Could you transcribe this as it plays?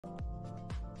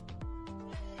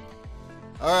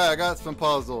Alright, I got some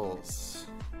puzzles.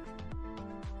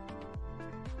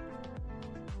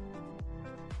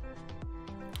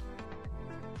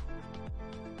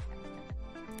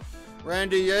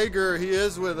 Randy Yeager, he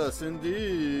is with us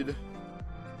indeed.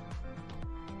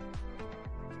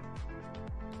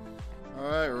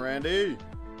 Alright, Randy.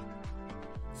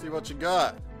 See what you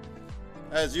got.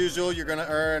 As usual, you're gonna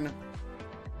earn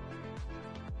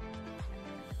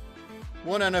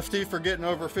 1 NFT for getting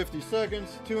over 50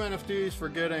 seconds, 2 NFTs for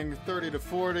getting 30 to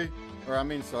 40, or I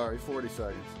mean, sorry, 40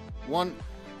 seconds.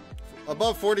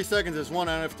 Above 40 seconds is 1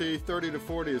 NFT, 30 to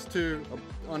 40 is 2,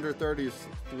 under 30 is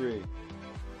 3.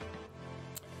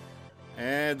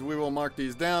 And we will mark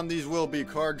these down. These will be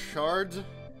card shards.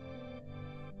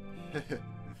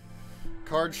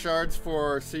 Card shards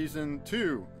for season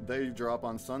 2. They drop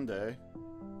on Sunday.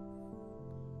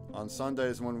 On Sunday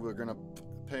is when we're gonna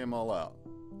pay them all out.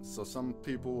 So some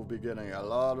people will be getting a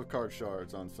lot of card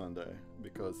shards on Sunday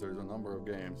because there's a number of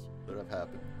games that have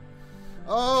happened.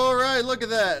 All right, look at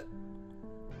that.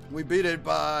 We beat it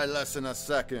by less than a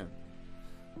second.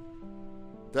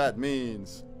 That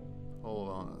means, hold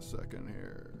on a second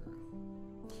here.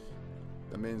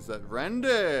 That means that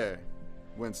Randy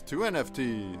wins 2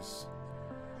 NFTs.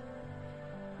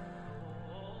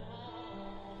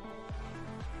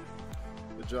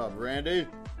 Good job, Randy.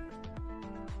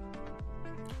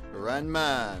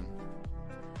 Randman.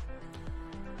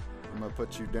 I'm gonna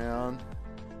put you down.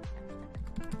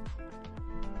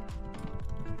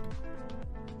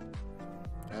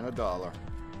 And $1.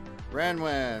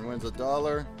 Ranwan wins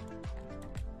 $1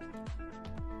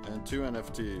 and 2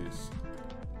 NFTs.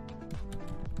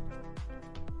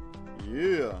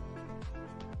 Yeah.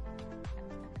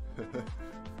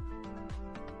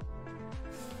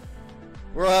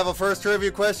 We'll have a first trivia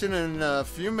question in a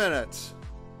few minutes.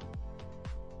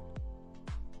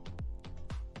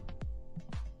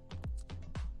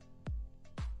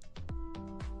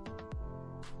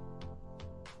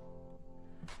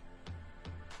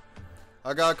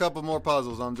 I got a couple more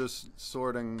puzzles. I'm just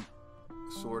sorting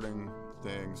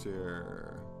things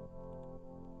here.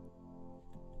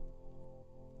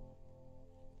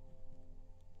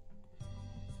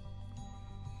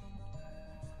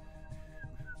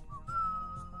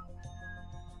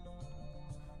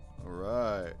 All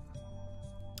right.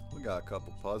 We got a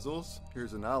couple puzzles.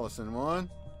 Here's an Allison one.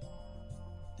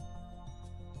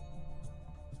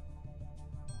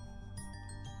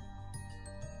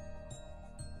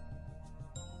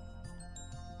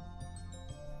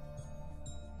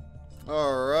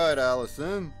 All right,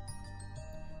 Allison.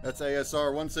 That's ASR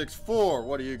 164.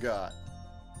 What do you got?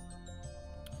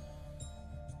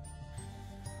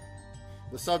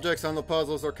 The subjects on the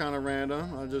puzzles are kind of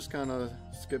random. I just kind of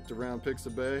skipped around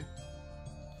Pixabay.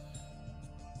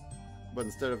 But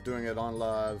instead of doing it on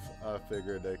live, I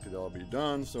figured they could all be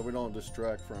done so we don't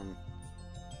distract from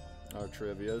our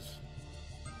trivias.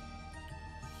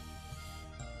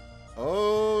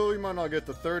 Oh, you might not get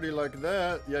the 30 like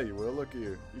that. Yeah, you will. Look at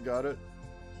you. You got it.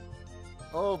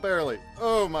 Oh, barely.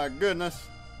 Oh, my goodness.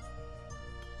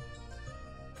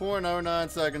 0.09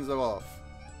 seconds off.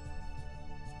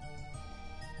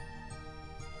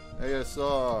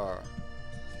 ASR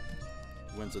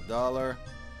wins $1.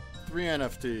 3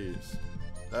 NFTs.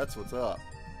 That's what's up.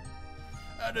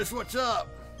 That is what's up.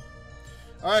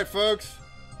 All right, folks.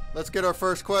 Let's get our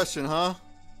first question, huh?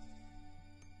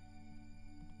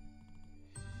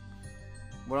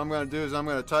 What I'm going to do is I'm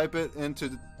going to type it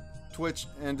into Twitch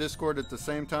and Discord at the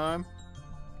same time.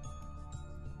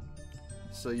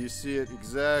 So you see it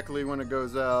exactly when it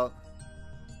goes out.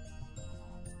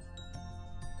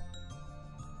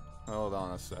 Hold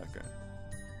on a second.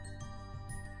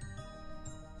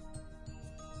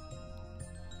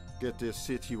 Get this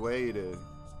situated.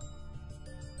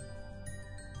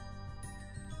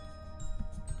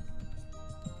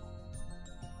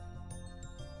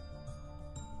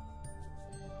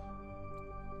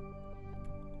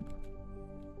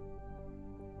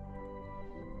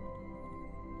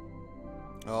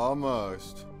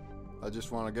 Almost. I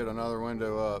just want to get another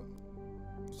window up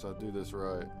so I do this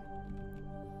right.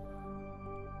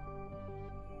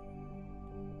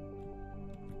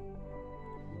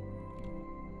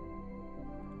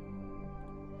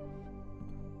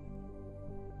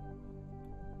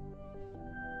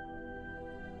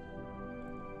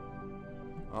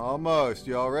 Almost.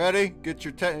 Y'all ready? Get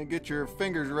your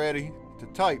fingers ready to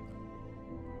type.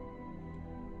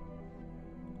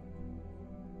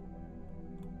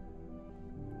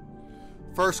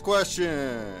 First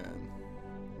question.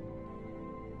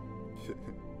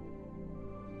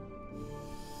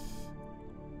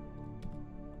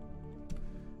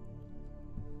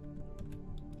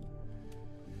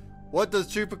 What does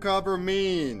chupacabra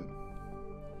mean?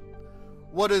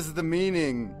 What is the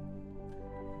meaning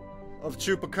of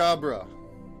chupacabra?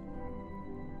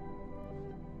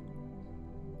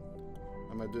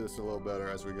 I'm gonna do this a little better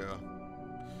as we go.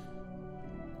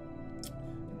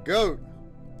 Goat.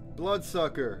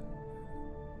 Bloodsucker.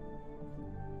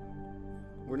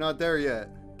 We're not there yet.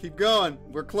 Keep going.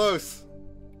 We're close.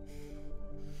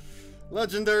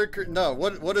 Legendary. No.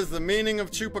 What is the meaning of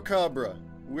chupacabra?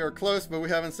 We are close, but we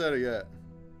haven't said it yet.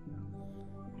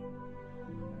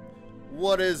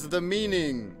 What is the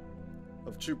meaning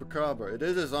of chupacabra? It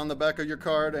is on the back of your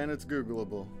card, and it's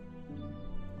Googleable.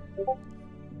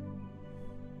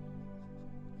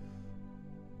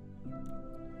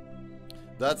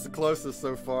 That's the closest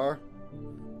so far,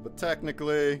 but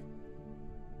technically,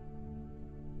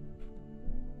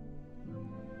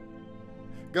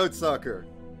 goat sucker.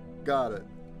 Got it.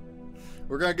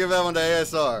 We're gonna give that one to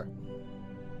ASR.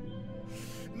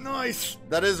 Nice!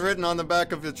 That is written on the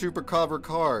back of the chupacabra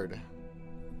card.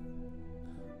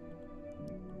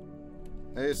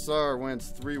 ASR wins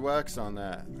 3 wax on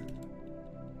that.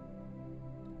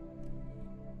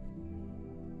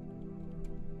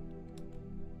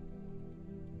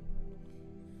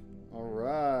 All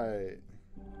right.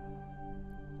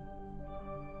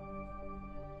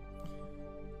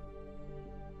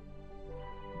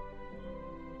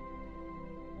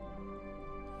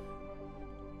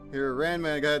 Here,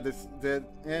 Randman got that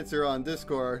answer on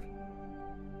Discord,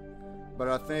 but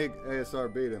I think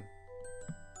ASR beat him.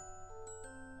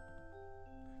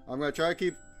 I'm gonna try to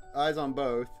keep eyes on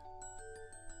both.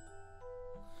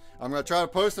 I'm gonna try to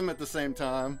post them at the same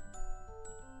time.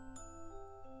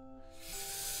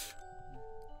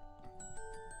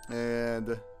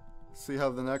 And see how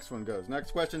the next one goes.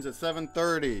 Next question's at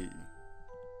 7:30.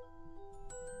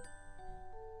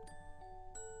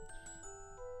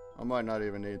 I might not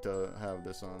even need to have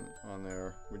this on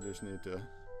there. We just need to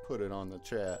put it on the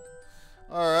chat.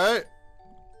 Alright.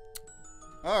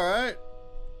 Alright.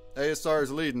 ASR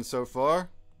is leading so far.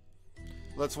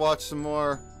 Let's watch some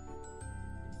more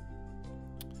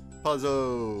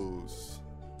puzzles.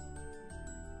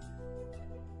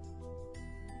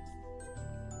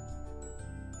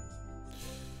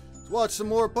 Let's watch some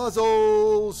more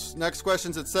puzzles. Next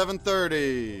question's at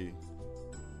 7:30.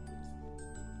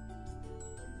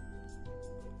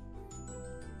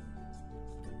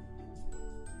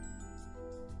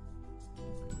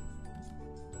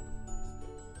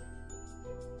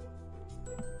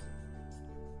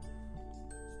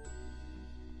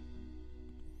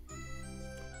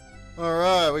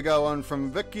 Alright, we got one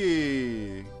from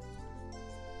Vicky.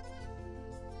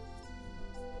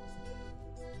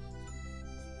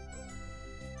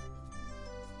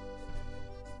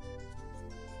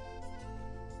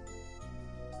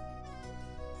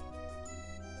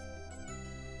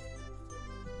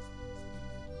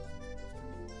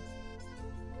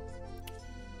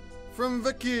 From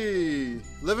Vicky,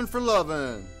 living for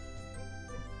lovin'.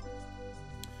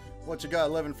 What you got,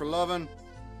 living for lovin'?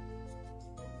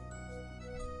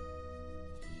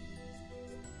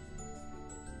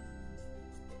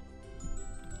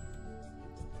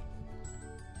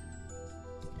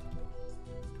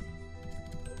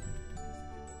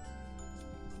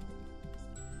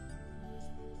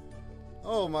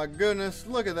 Oh my goodness,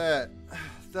 look at that.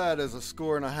 That is a 1.5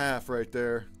 scores right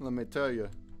there, let me tell you.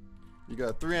 You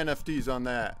got 3 NFTs on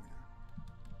that.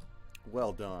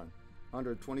 Well done.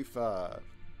 125.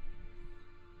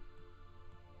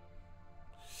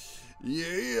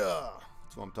 Yeah,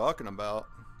 that's what I'm talking about.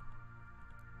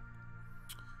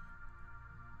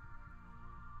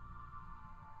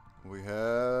 We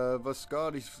have a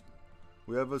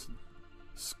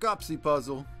Scopsy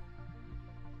puzzle.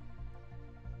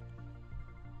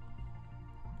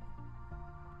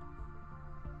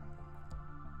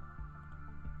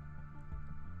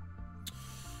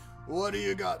 What do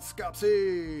you got,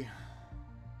 Scopsy?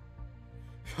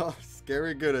 Oh,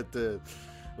 scary good at this.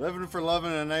 Living for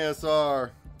loving and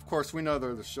ASR. Of course, we know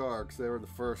they're the Sharks. They were the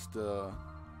first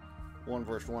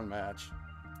 1-versus-1 match.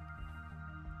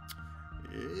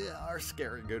 Yeah, are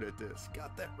scary good at this.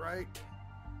 Got that right.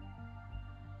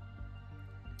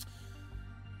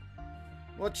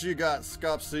 What you got,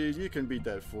 Scopsy? You can beat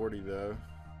that 40 though.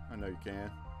 I know you can.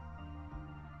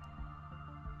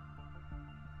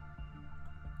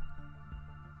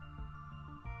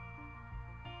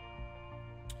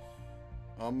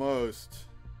 Almost.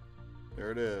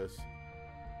 There it is.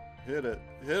 Hit it.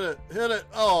 Hit it. Hit it.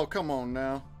 Oh, come on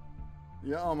now.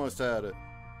 You almost had it.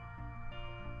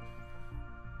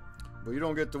 But you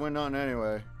don't get to win nothing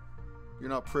anyway. You're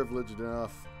not privileged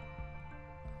enough.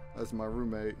 That's my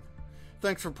roommate.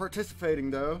 Thanks for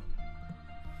participating, though.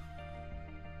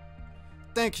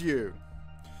 Thank you.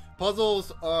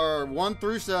 Puzzles are 1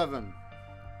 through 7.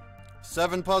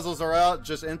 7 puzzles are out.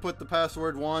 Just input the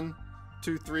password 1,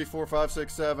 2, 3, 4, 5,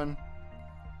 6, 7.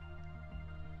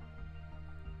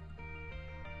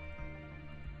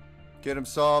 Get them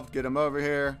solved. Get them over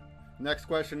here. Next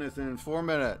question is in 4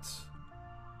 minutes.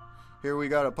 Here we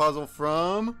got a puzzle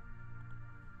from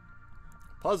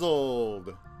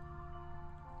Puzzled.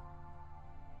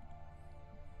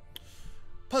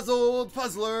 Puzzled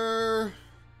Puzzler.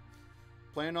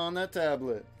 Playing on that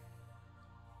tablet.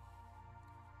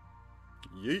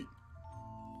 Yeet.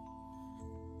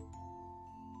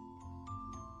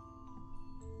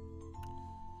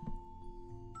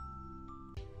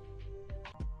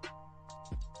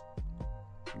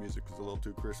 The music was a little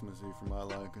too Christmassy for my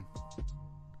liking.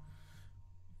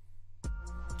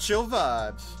 Chill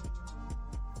vibes.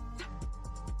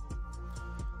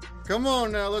 Come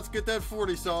on now, let's get that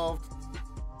 40 solved.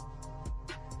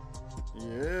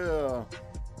 Yeah.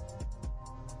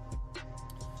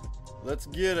 Let's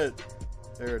get it.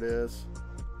 There it is.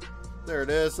 There it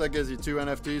is. That gives you 2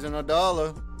 NFTs and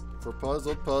 $1 for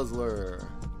Puzzled Puzzler.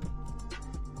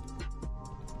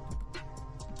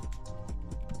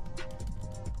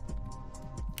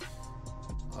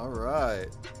 All right.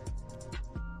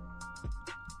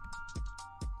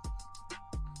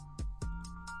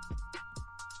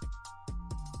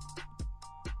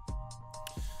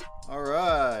 All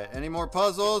right. Any more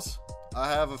puzzles? I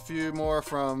have a few more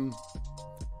from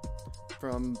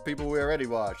people we already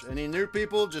watched. Any new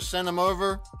people, just send them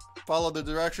over. Follow the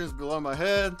directions below my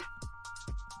head.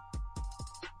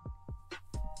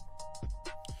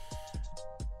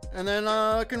 And then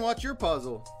I can watch your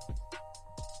puzzle.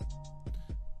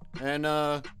 And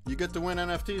you get to win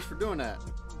NFTs for doing that.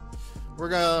 We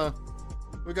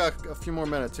got a few more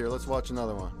minutes here. Let's watch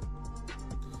another one.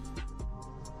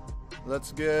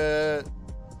 Let's get...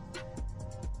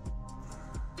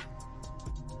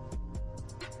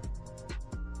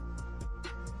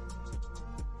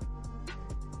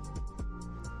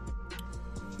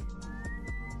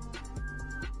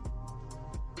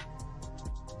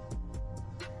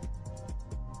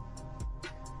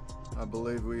 I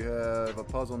believe we have a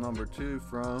puzzle number 2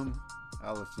 from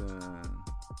Allison.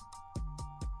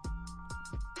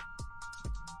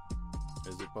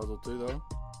 Is it puzzle 2 though?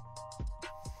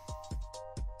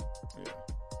 Yeah.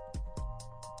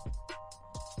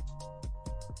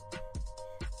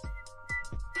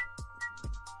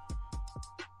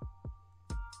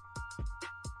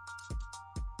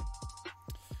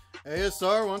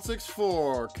 ASR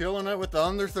 164, killing it with the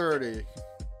under 30.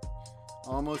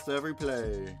 Almost every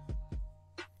play.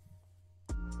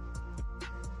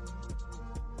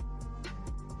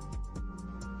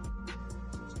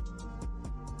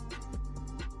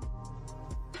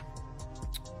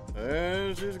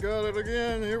 And she's got it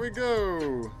again. Here we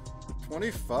go.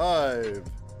 25.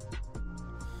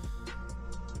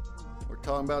 We're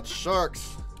talking about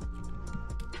sharks.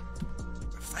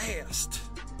 Fast.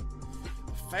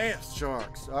 Fast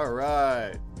sharks. All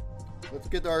right. Let's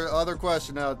get our other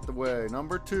question out the way.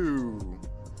 Number 2.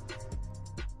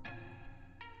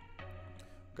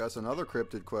 Got another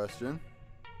cryptid question.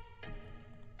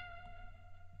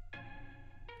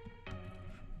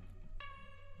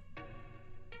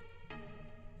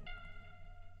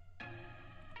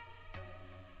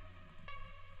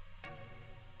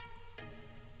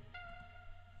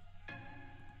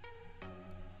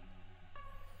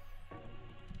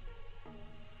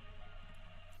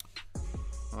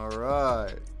 All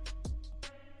right.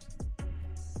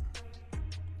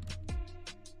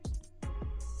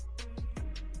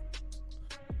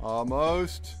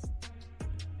 Almost.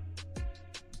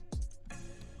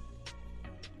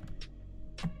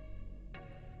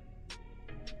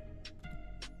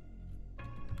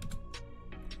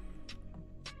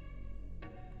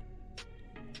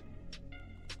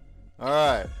 All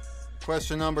right.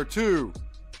 Question number 2.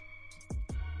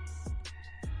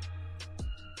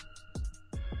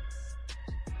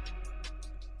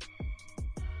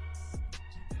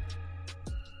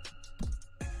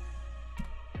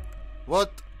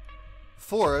 What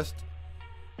forest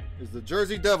is the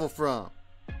Jersey Devil from?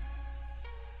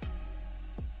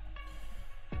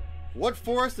 What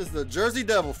forest is the Jersey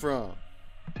Devil from?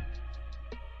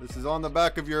 This is on the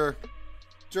back of your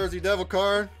Jersey Devil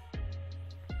card.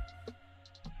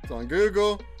 It's on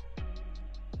Google.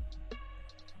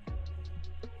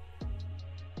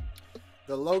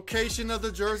 The location of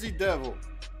the Jersey Devil.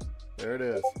 There it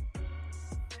is.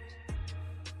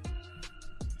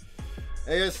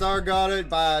 ASR got it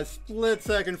by a split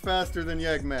second faster than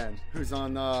Yegman, who's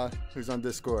on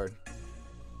Discord.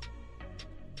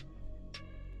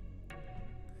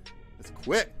 It's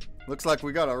quick. Looks like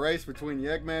we got a race between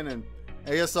Yegman and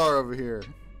ASR over here.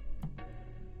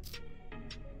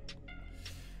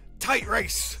 Tight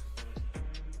race.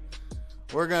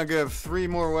 We're gonna give 3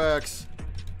 more whacks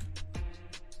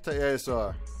to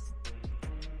ASR.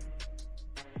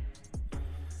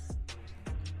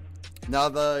 Now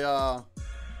the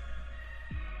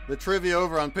trivia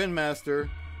over on Pin Master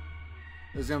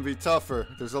is gonna be tougher.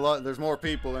 There's more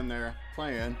people in there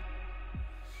playing.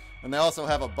 And they also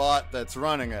have a bot that's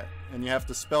running it, and you have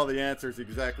to spell the answers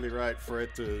exactly right for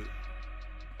it to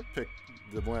pick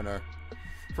the winner.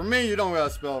 For me, you don't gotta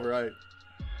spell right.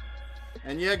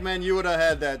 And Yegman, you would have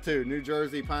had that too. New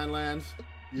Jersey Pinelands.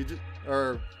 It's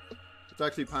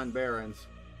actually Pine Barrens.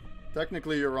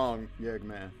 Technically, you're wrong,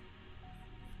 Yegman.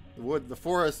 The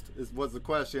forest was the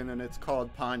question, and it's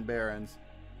called Pine Barrens.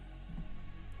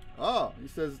 Oh, he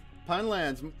says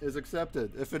Pinelands is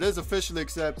accepted. If it is officially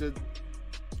accepted,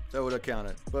 that would have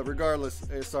counted. But regardless,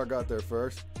 ASR got there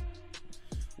first.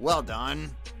 Well done.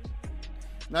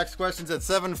 Next question's at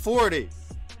 740.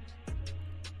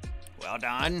 Well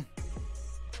done.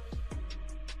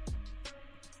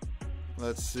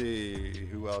 Let's see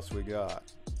who else we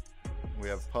got. We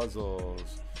have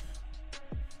puzzles.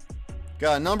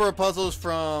 Got a number of puzzles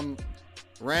from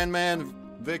Ranman,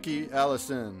 Vicky,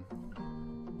 Allison.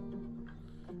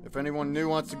 If anyone new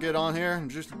wants to get on here,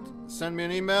 just send me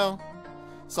an email.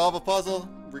 Solve a puzzle,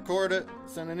 record it,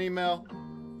 send an email.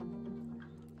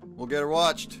 We'll get it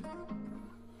watched.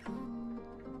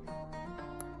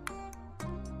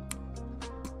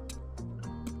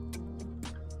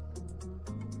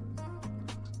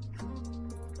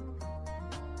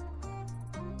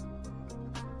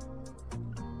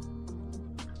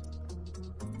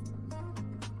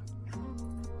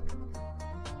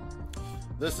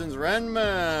 This is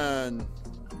Renman.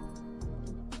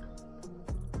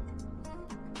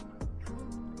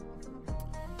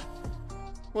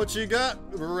 What you got,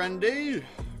 Randy?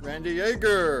 Randy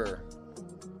Yeager.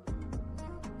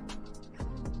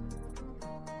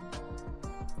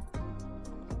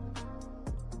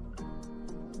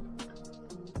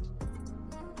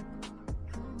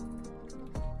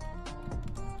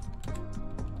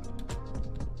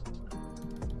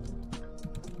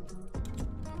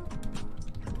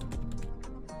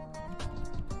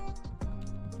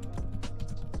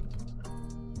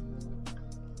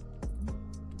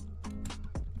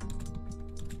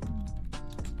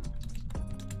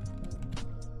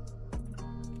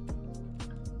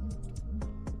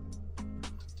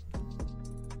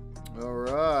 All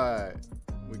right,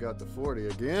 we got the 40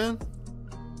 again.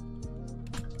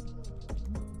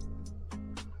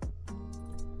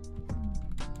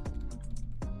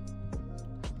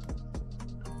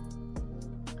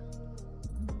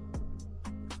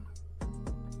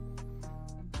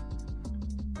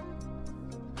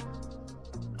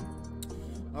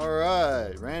 All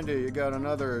right, Randy, you got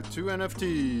another 2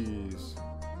 NFTs.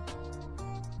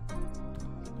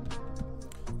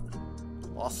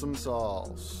 Awesome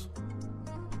sauce.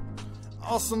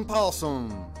 Awesome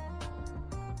possum.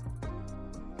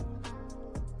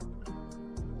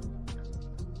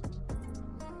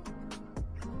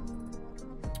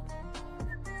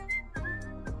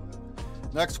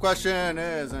 Next question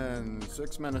is in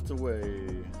 6 minutes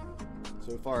away.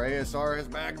 So far, ASR has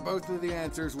bagged both of the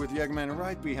answers with Yegman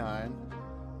right behind.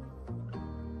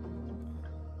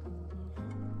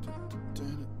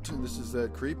 This is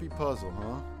that creepy puzzle,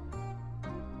 huh?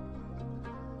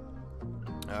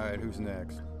 Alright, who's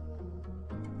next?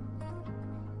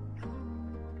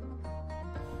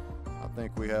 I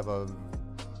think we have a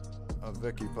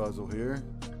Vicky puzzle here.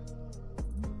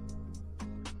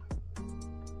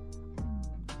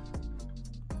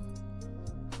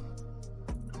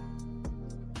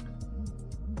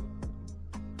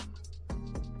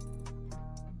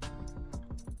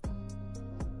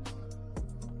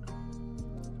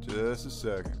 Just a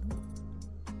second.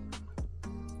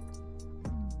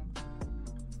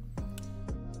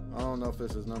 I don't know if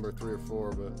this is number 3 or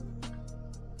 4, but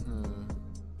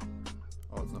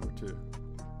oh, it's number 2.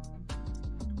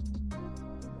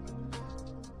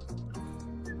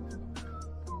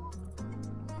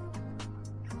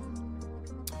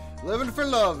 Living for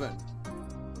Lovin'.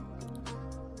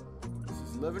 This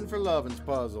is Living for Lovin's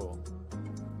puzzle.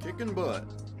 Kicking butt.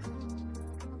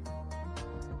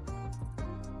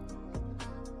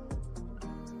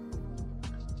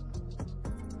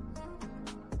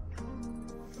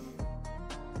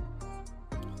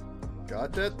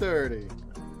 Got that 30.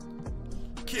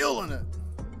 Killing it.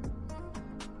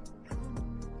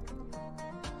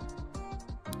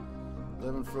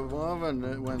 Living for Lovin',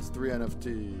 it wins 3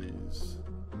 NFTs.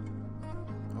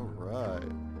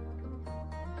 Alright.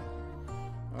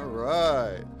 All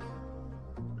right.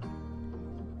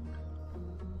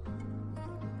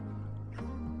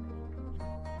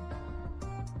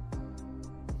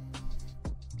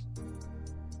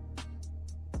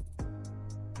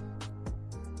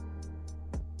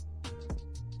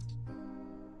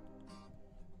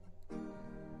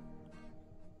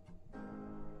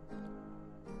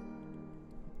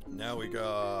 Now we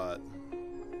got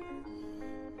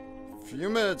a few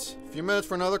minutes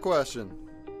for another question.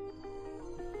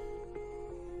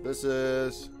 This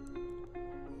is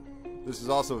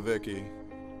also Vicky.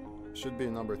 Should be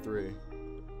number 3.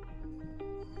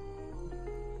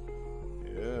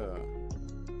 Yeah.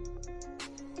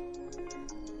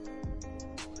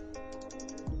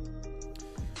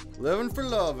 Living for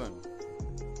loving.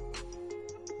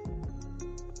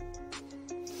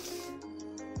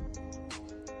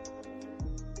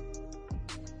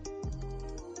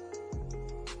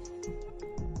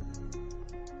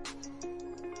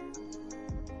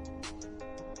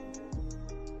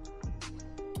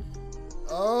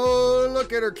 Oh,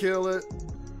 look at her kill it.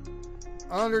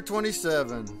 Under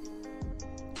 27.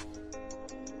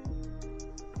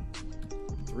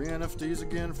 3 NFTs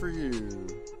again for you.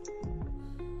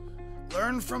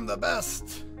 Learn from the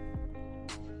best.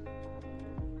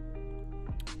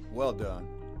 Well done.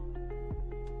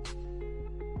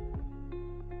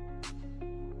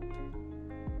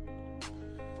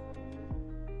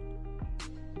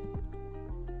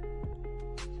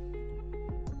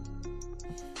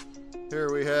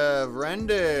 Here we have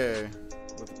Randy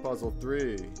with puzzle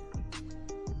 3.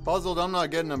 Puzzled, I'm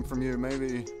not getting them from you.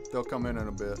 Maybe they'll come in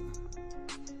a bit.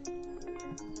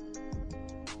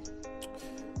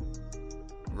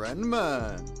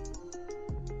 Renman.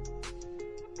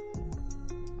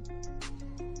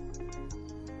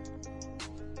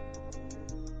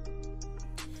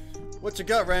 What you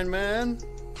got, Renman?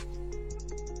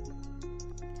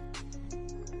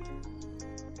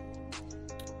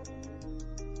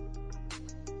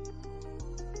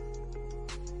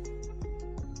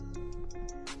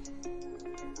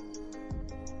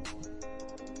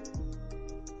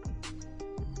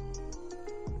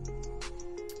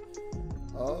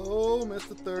 Oh,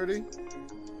 Mr. 30.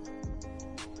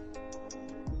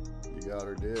 You got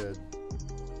her dead.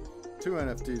 2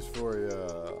 NFTs for you.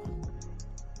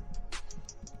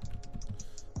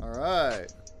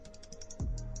 Alright.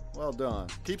 Well done.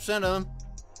 Keep sending them.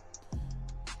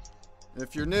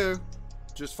 If you're new,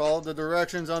 just follow the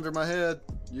directions under my head.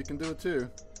 You can do it too.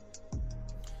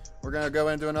 We're going to go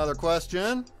into another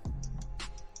question.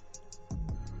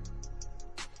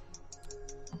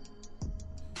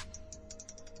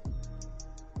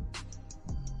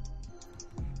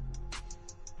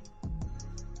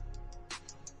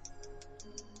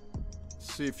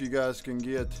 See if you guys can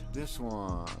get this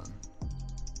one.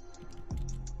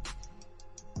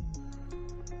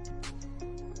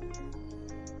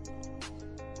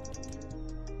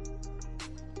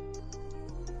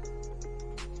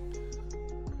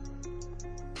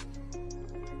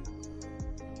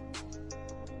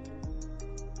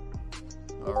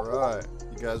 All right,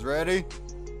 you guys ready?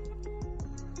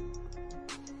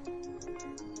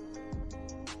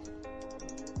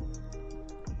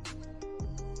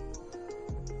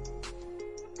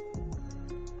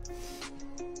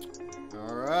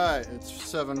 Alright, it's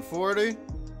 7:40.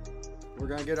 We're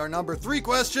gonna get our number 3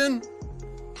 question.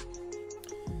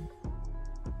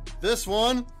 This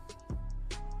one's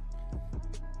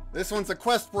a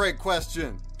quest break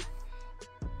question.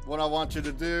 What I want you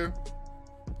to do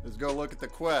is go look at the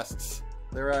quests.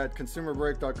 They're at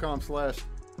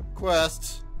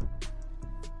consumerbreak.com/quests.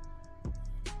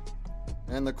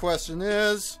 And the question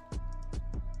is,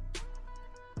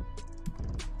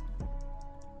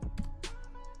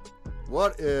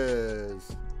 what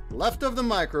is left of the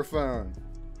microphone?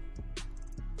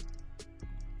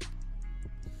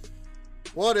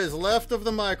 What is left of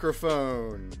the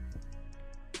microphone?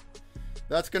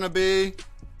 That's going to be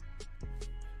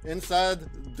inside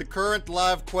the current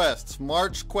live quests,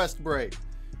 March quest break.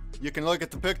 You can look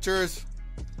at the pictures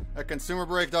at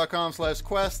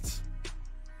consumerbreak.com/quests.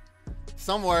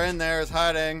 Somewhere in there is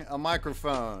hiding a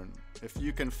microphone. If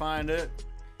you can find it,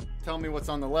 tell me what's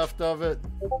on the left of it.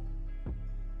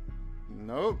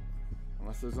 Nope.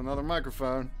 Unless there's another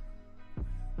microphone.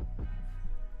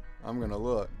 I'm gonna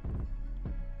look.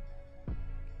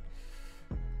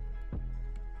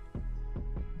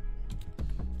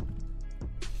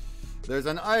 There's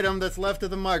an item that's left of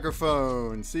the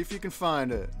microphone. See if you can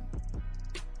find it.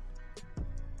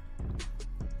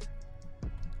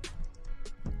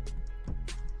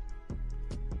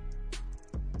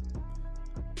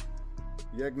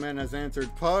 Yegman has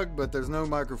answered pug, but there's no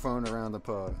microphone around the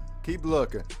pug. Keep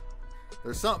looking.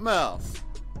 There's something else.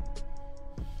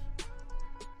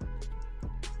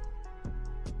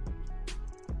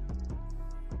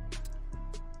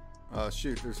 Oh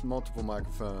shoot, there's multiple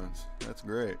microphones. That's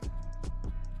great.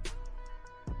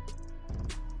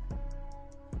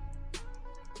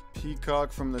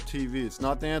 Peacock from the TV. It's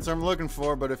not the answer I'm looking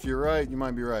for, but if you're right, you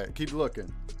might be right. Keep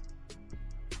looking.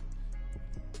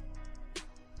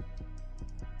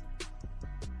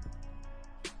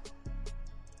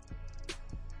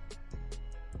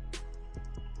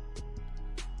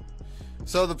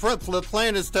 So the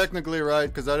plane is technically right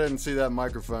because I didn't see that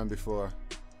microphone before.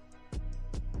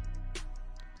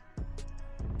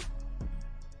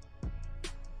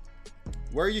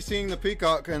 Where are you seeing the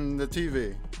peacock and the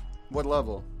TV? What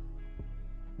level?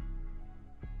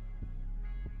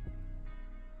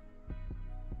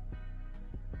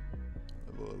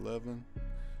 Level 11?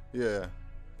 Yeah,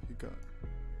 peacock.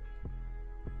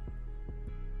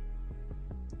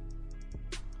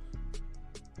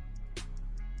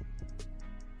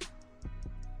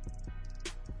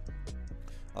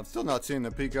 I'm still not seeing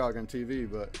the peacock on TV,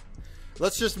 but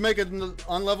let's just make it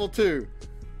on level 2.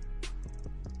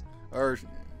 Or,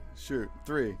 shoot,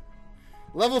 3.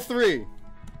 Level 3.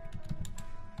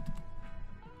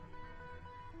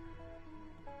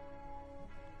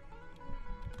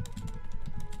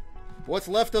 What's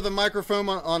left of the microphone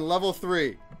on level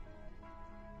 3?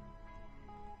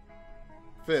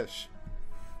 Fish.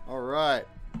 Alright.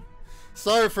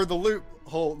 Sorry for the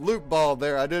loop ball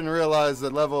there. I didn't realize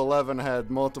that level 11 had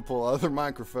multiple other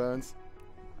microphones.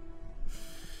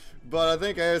 But I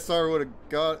think ASR would have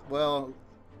got, well,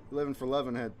 11 for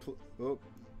 11 had, oh,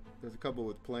 there's a couple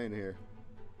with plane here.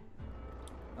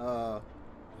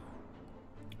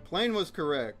 Plane was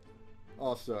correct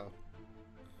also.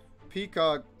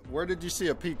 Peacock, where did you see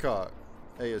a peacock,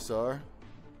 ASR?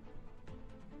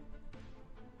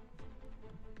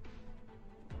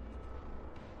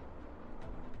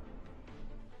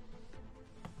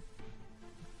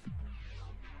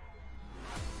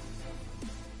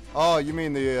 Oh, you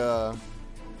mean the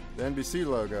NBC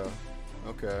logo.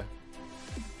 Okay.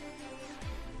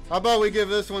 How about we give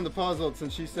this one to Puzzled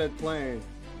since she said plane?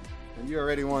 And you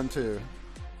already won too.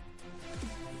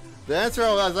 The answer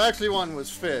I was actually wanting was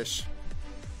fish.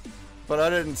 But I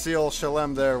didn't see old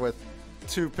Shalem there with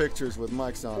 2 pictures with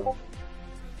mics on them.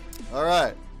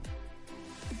 Alright.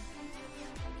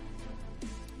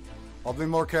 I'll be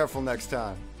more careful next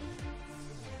time.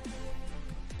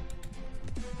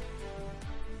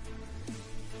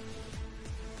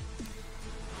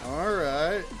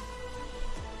 Alright.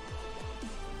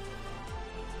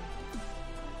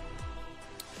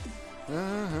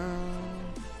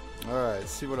 Alright,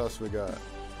 see what else we got.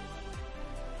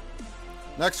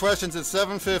 Next question's at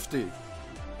 7:50.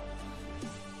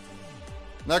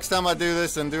 Next time I do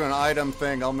this and do an item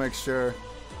thing, I'll make sure.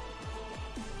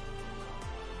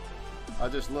 I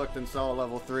just looked and saw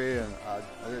level 3 and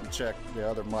I didn't check the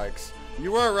other mics.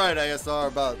 You were right, ASR,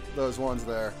 about those ones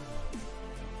there.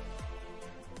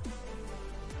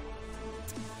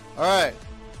 Alright.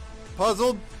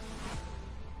 Puzzled?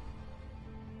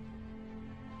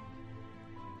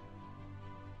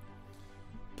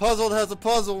 Puzzled has a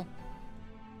puzzle.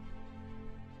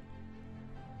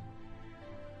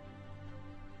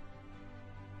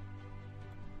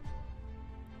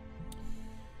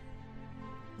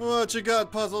 What you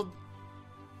got, Puzzled?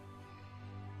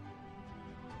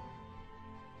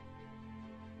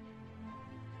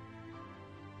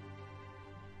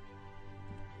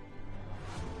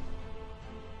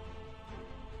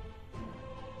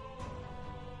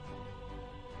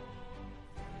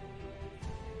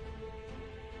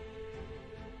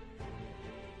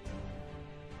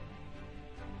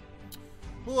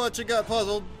 What you got,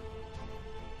 Puzzled?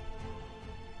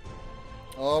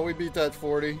 Oh, we beat that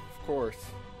 40, of course.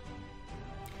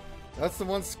 That's the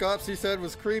one Scopsy said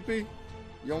was creepy.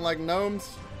 You don't like gnomes?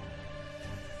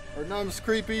 Are gnomes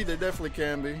creepy? They definitely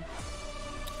can be.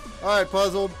 Alright,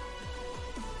 Puzzled.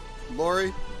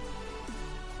 Lori,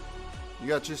 you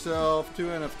got yourself 2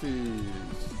 NFTs.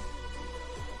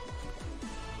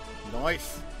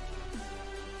 Nice.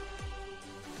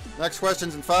 Next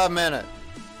question's in 5 minutes.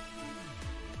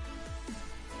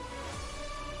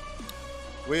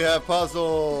 We have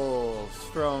puzzles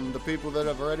from the people that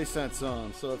have already sent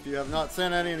some. So if you have not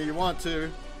sent any and you want to,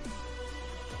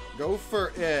 go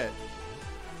for it.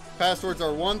 Passwords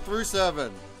are 1 through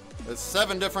 7. There's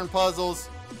 7 different puzzles.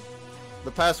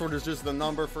 The password is just the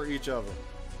number for each of them.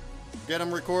 Get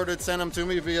them recorded, send them to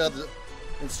me via the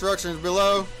instructions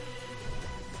below.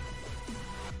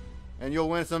 And you'll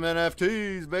win some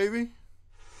NFTs, baby.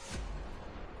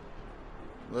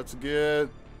 Let's get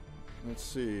Let's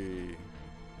see.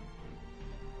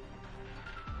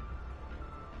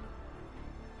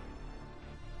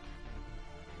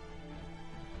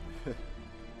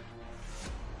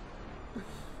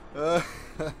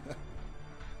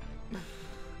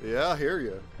 Yeah, I hear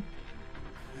you.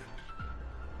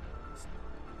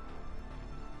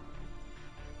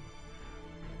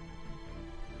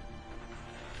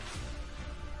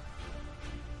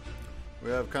 We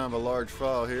have kind of a large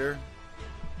file here.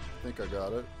 I think I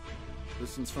got it.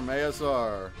 This one's from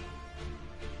ASR.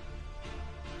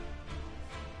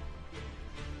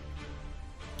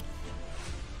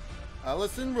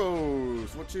 Allison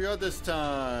Rose, what you got this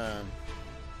time?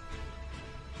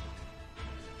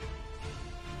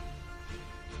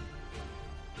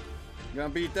 You gonna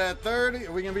beat that 30?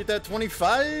 Are we gonna beat that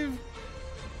 25?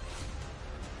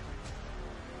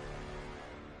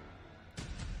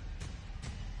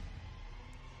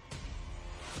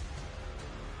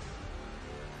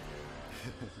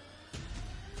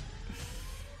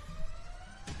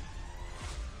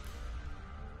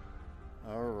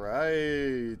 All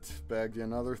right, bagged you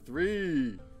another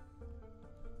 3.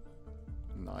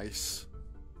 Nice.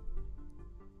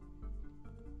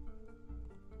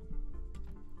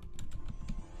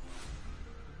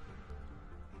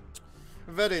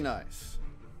 Very nice.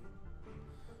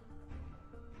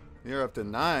 You're up to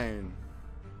 9.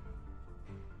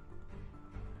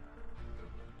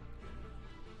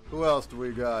 Who else do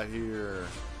we got here?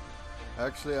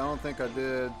 Actually, I don't think I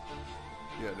did.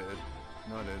 Yeah, I did.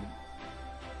 No, I didn't.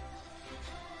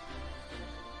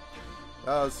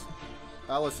 That was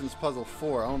Allison's puzzle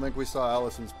 4. I don't think we saw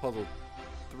Allison's puzzle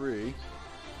 3.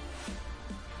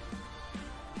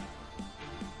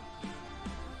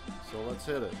 So let's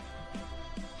hit it.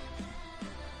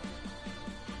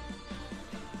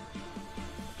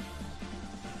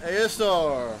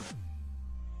 ASR.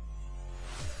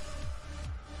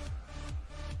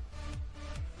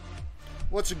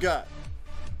 What you got?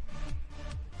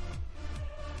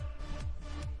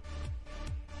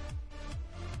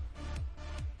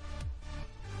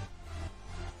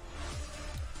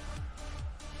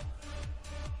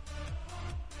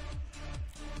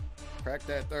 Crack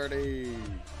that 30.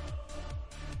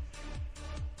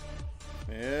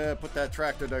 Yeah, put that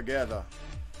tractor together.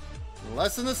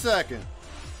 Less than a second.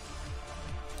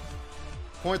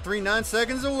 0.39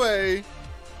 seconds away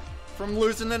from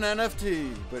losing an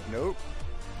NFT. But nope.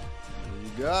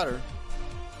 You got her.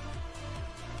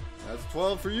 That's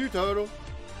 12 for you total.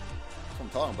 That's what I'm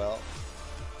talking about.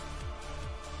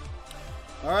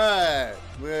 Alright.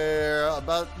 We're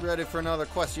about ready for another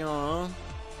question. In a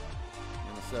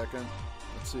second.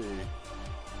 Let's see.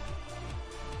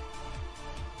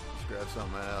 Let's grab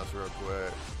something else real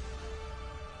quick.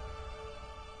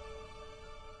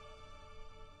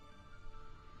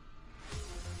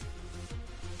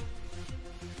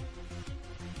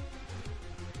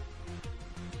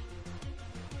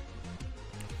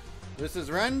 This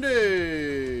is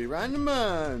Randy.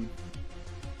 Randyman.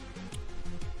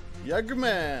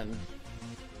 Yuggerman.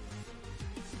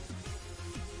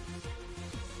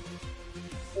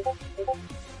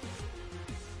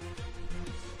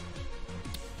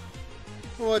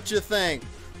 What you think?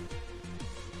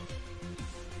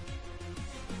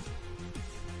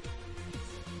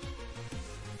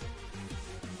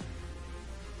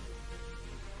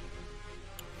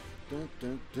 Dun,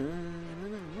 dun, dun.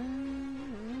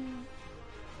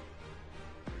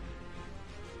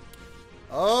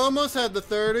 Almost had the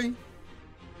 30.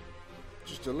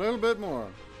 Just a little bit more.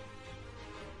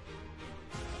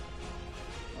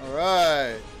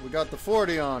 Alright, we got the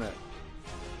 40 on it.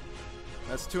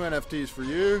 That's 2 NFTs for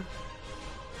you.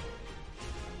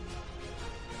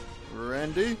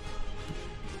 Randy.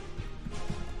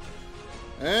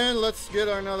 And let's get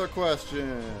another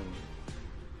question.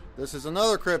 This is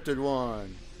another cryptid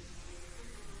one.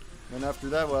 And after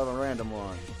that we'll have a random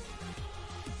one.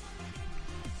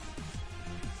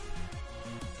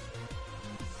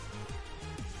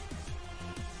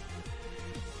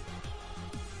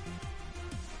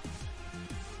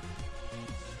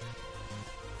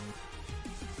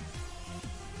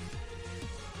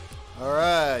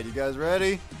 Alright, you guys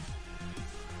ready?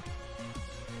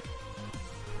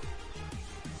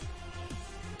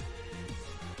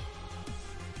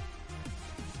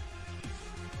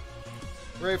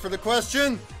 Ready for the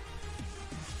question?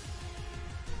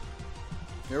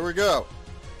 Here we go.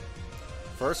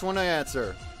 First one to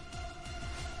answer.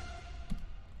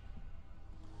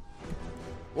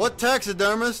 What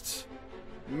taxidermist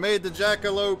made the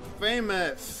jackalope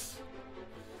famous?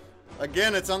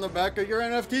 Again, it's on the back of your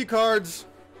NFT cards.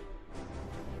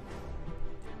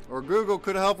 Or Google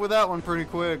could help with that one pretty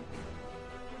quick.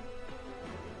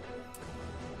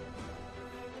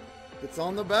 It's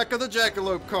on the back of the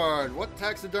jackalope card. What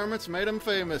taxidermist made him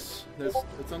famous?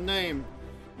 It's a name.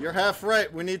 You're half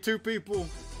right. We need 2 people.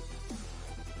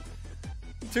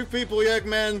 2 people,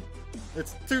 Eggman.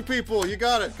 It's 2 people. You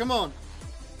got it. Come on.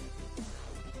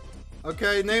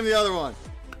 Okay, name the other one.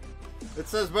 It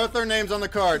says both their names on the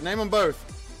card. Name them both.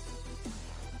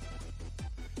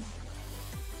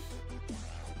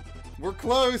 We're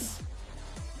close.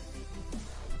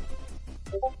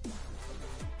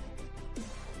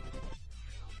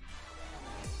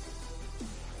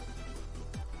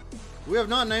 We have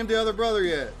not named the other brother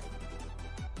yet.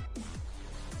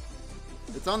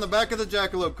 It's on the back of the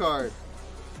jackalope card.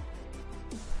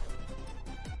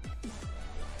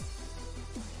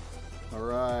 All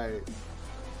right.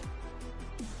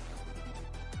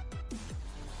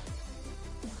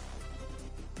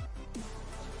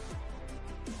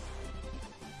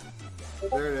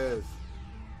 There it is.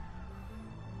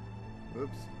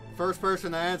 Oops. First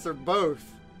person to answer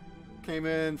both came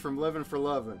in from Living for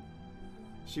Lovin'.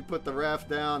 She put the Raph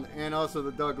down and also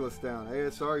the Douglas down.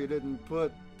 ASR, you didn't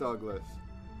put Douglas.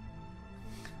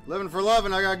 Living for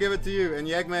Lovin', I gotta give it to you. And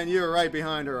Eggman, you were right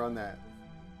behind her on that.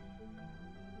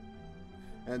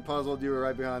 And Puzzled, you were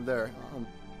right behind there.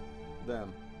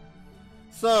 Them.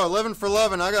 So, Living for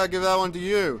Lovin', I gotta give that one to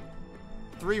you.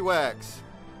 3 wax.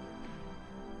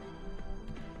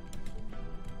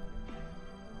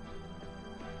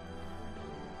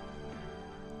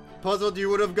 Puzzled, you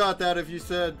would have got that if you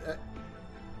said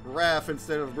Raph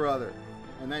instead of brother.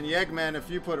 And then Eggman, if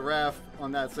you put Raph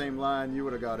on that same line, you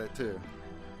would have got it too.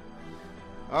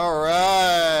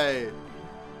 Alright.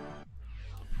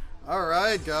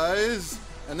 Alright, guys.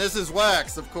 And this is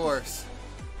wax, of course.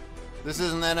 This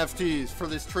isn't NFTs for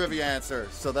this trivia answer.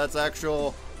 So that's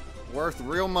actual worth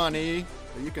real money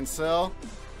that you can sell.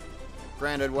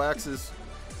 Granted, wax is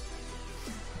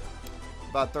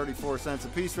about 34 cents a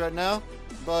piece right now.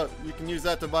 But you can use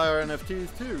that to buy our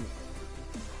NFTs too.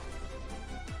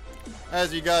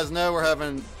 As you guys know, we're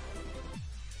having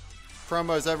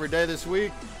promos every day this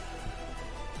week.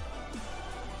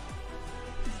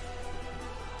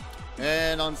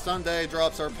 And on Sunday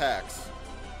drops our packs.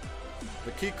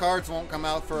 The key cards won't come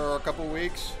out for a couple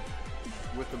weeks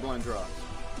with the blend drops.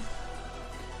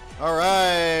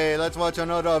 Alright, let's watch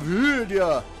another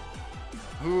video.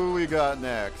 Who we got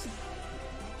next?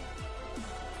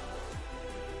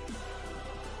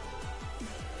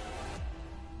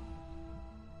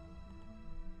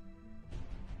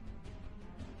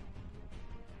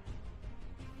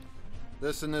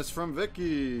 This one is from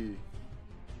Vicky.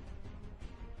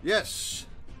 Yes,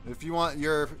 if you want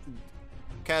your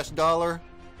cash dollar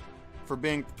for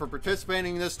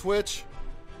participating in this Twitch,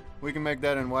 we can make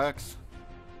that in wax.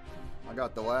 I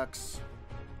got the wax.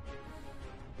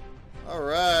 All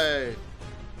right,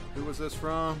 who was this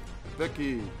from?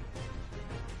 Vicky.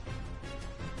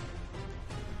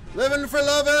 Living for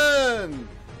Lovin'.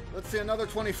 Let's see another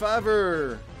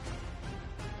 25er.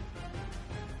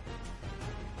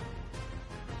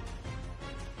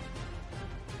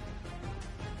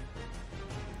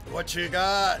 What you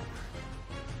got?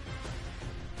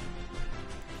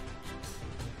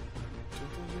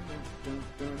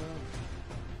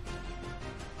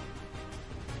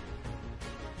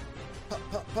 Pop,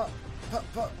 pop, pop, pop,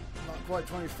 pop. Not quite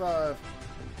 25.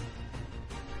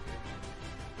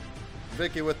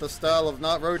 Vicky with the style of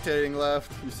not rotating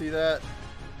left. You see that?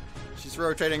 She's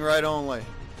rotating right only.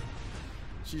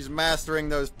 She's mastering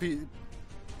those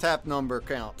tap number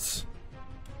counts.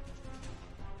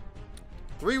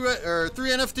 3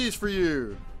 NFTs for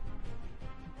you.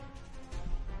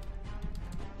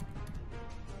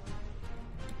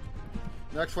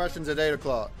 Next question's at 8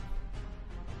 o'clock.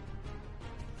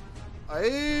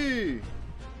 Aye.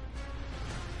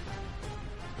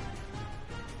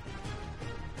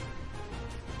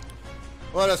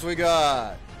 What else we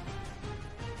got?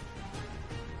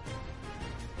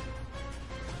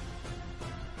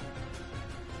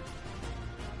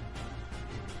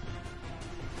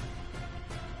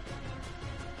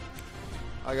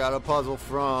 I got a puzzle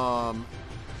from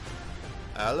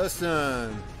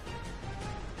Allison.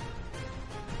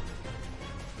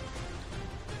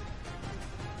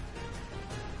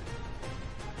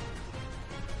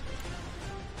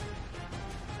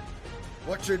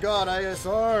 What you got,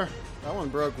 ASR? That one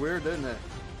broke weird, didn't it?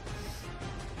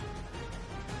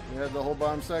 You had the whole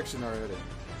bottom section already.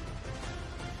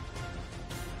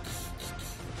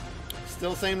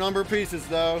 Still same number of pieces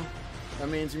though. That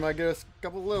means you might get a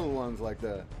couple little ones like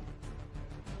that.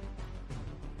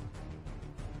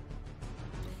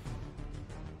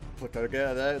 Put that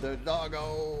together, the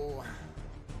doggo.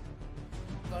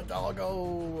 The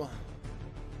doggo.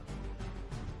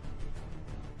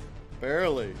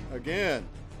 Barely. Again.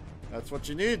 That's what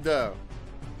you need, though.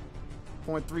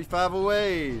 0.35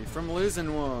 away from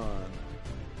losing one.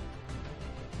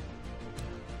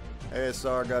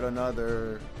 ASR got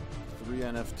another 3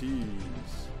 NFTs.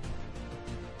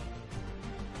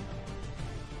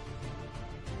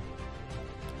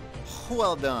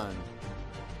 Well done.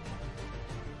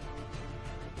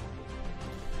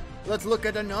 Let's look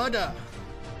at another.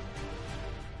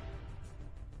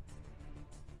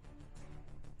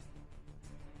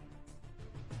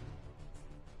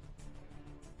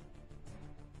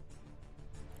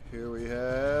 Here we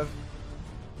have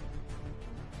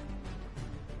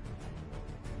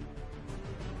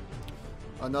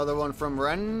another one from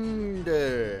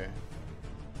Randy.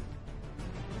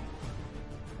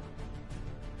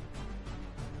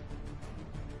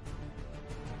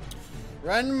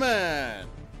 Renman.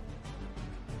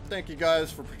 Thank you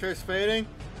guys for participating.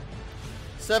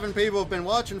 7 people have been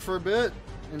watching for a bit,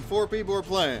 and 4 people are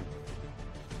playing.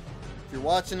 If you're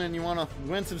watching and you want to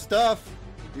win some stuff,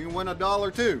 you can win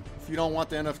 $1 too. If you don't want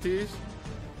the NFTs,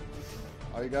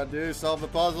 all you gotta do is solve the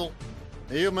puzzle,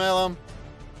 email them,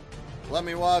 let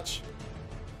me watch.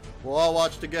 We'll all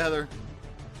watch together.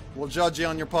 We'll judge you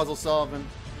on your puzzle solving,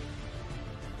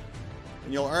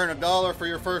 and you'll earn $1 for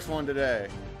your first one today,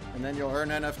 and then you'll earn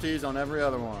NFTs on every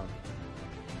other one.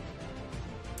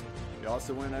 You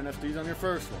also win NFTs on your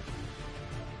first one.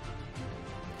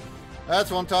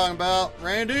 That's what I'm talking about.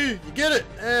 Randy, you get it?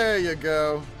 There you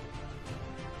go.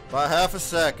 By half a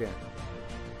second.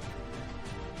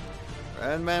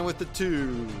 Randman with the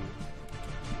 2.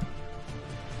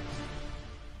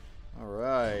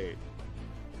 Alright.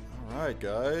 Alright,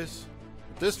 guys.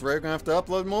 At this rate, we're going to have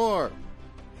to upload more.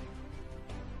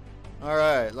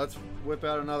 Alright, let's whip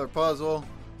out another puzzle,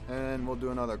 and we'll do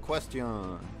another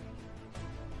question.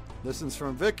 This one's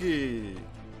from Vicky.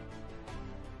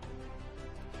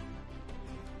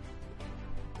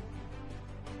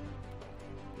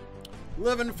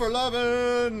 Living for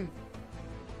lovin'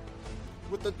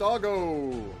 with the doggo.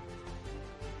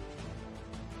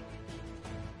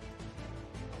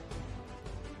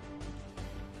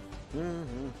 You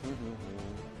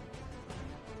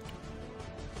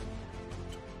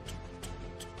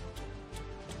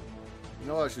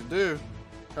know what I should do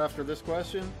after this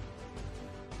question?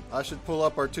 I should pull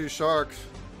up our 2 sharks.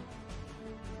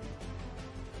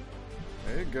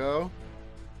 There you go.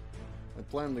 And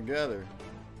play them together.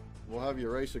 We'll have you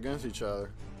race against each other.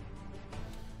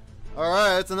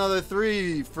 Alright, that's another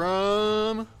 3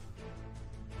 from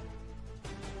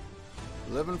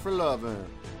Living for Lovin'.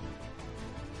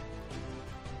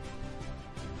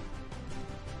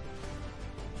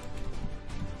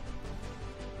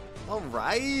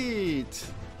 Alright.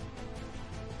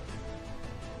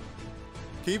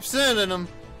 Keep sending them.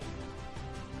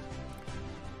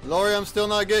 Lori, I'm still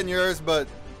not getting yours, but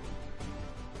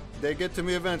they get to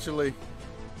me eventually.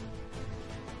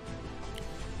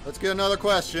 Let's get another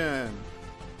question.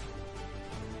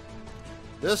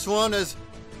 This one is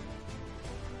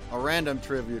a random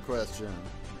trivia question,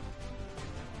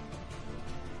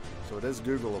 so it is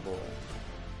Googleable.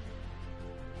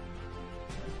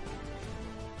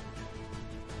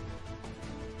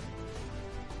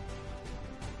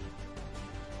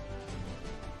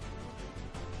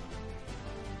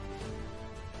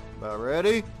 About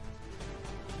ready?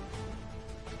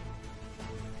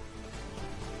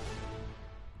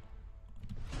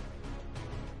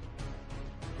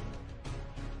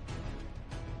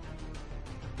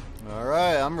 All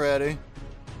right, I'm ready.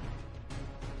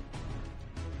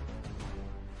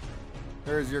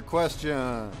 Here's your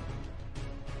question.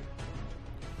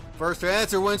 First to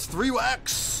answer wins 3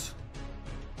 wax.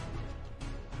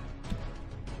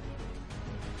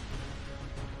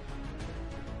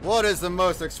 What is the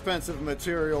most expensive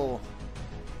material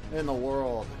in the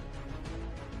world?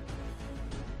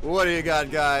 What do you got,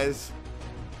 guys?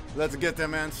 Let's get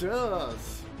them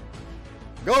answers.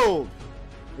 Gold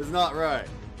is not right.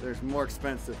 There's more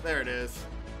expensive. There it is.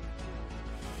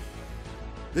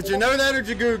 Did you know that or did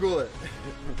you Google it?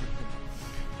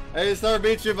 Hey, Star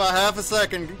beat you by half a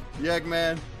second,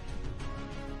 Yegman.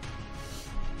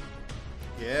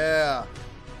 Yeah.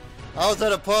 I was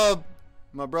at a pub,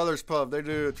 my brother's pub. They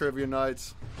do trivia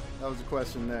nights. That was a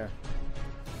question there.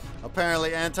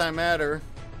 Apparently antimatter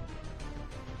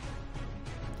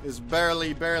is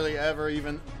barely ever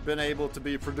even been able to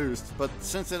be produced. But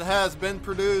since it has been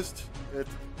produced,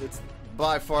 it's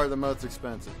by far the most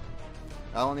expensive.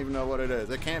 I don't even know what it is.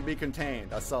 It can't be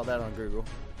contained. I saw that on Google.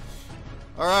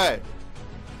 Alright.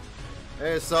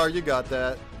 ASR, you got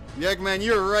that. Yegman,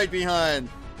 you're right behind.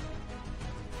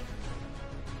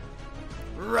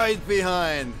 Right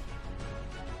behind.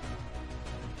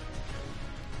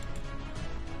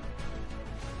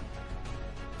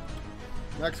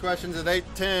 Next question's at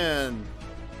 8:10.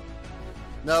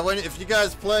 Now, if you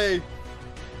guys play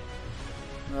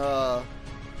the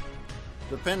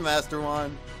Pin Master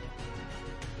one,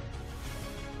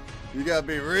 you gotta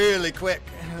be really quick.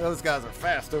 Those guys are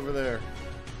fast over there.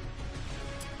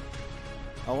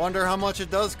 I wonder how much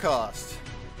it does cost.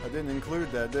 I didn't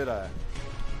include that, did I?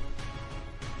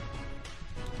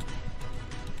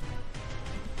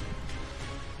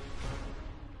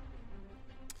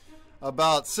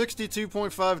 About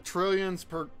 62.5 trillions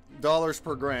per dollars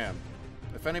per gram.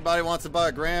 If anybody wants to buy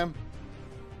a gram,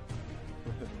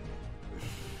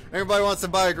 everybody wants to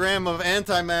buy a gram of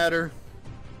antimatter,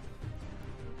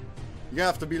 you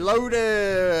have to be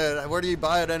loaded. Where do you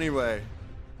buy it anyway?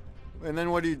 And then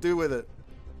what do you do with it?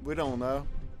 We don't know.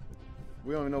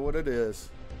 We don't even know what it is.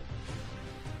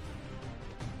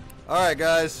 Alright,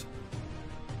 guys.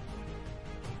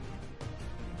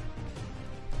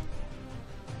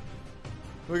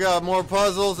 We got more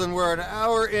puzzles, and we're an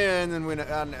hour in, and we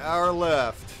got an hour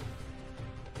left.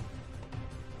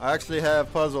 I actually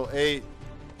have puzzle 8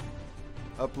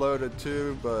 uploaded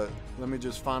too, but let me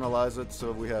just finalize it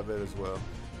so we have it as well.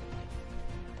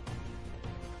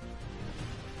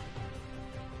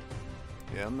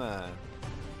 Yeah, man.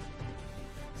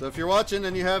 So if you're watching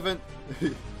and you haven't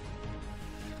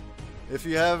if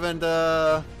you haven't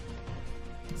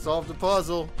solved the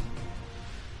puzzle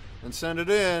and send it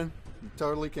in, you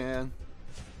totally can.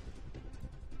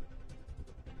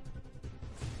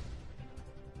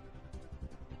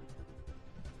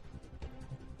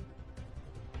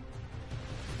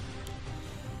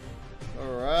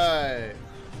 All right.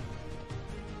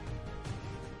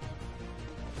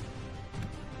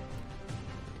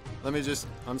 Let me just,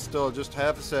 I'm still just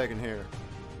half a second here.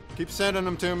 Keep sending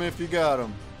them to me if you got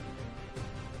them.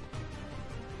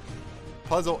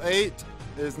 Puzzle 8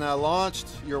 is now launched.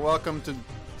 You're welcome to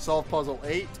solve puzzle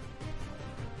 8.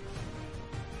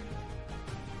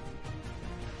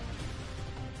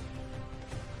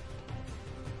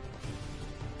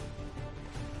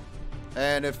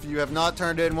 And if you have not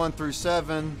turned in 1 through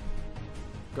 7,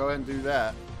 go ahead and do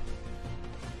that.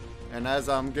 And as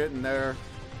I'm getting there,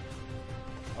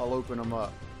 I'll open them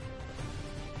up.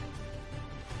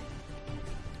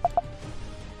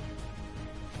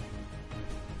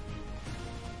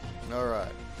 All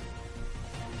right.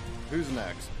 Who's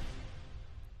next?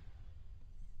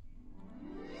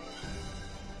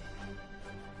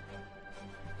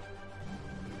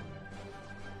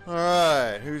 All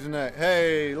right. Who's next?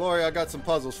 Hey, Lori, I got some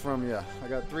puzzles from you. I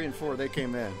got 3 and 4. They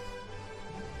came in.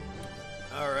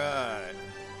 All right.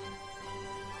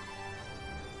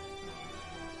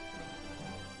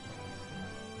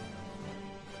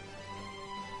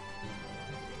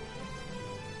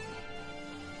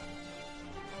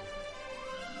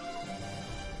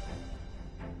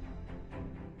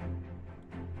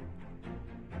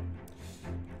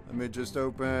 Let me just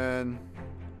open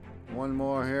one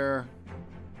more here.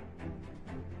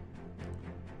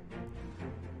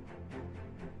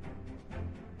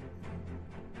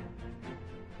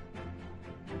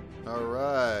 All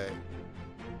right.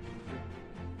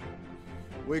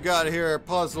 We got here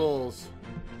puzzles.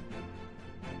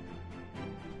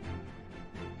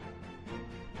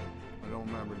 I don't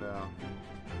remember now.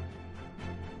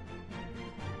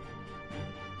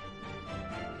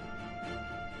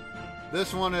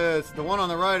 This one is, the one on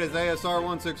the right is ASR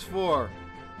 164.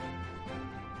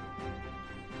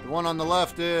 The one on the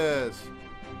left is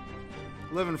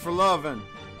Living for Lovin'.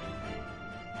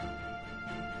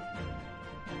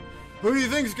 Who do you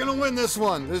think is going to win this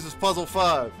one? This is puzzle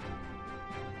 5.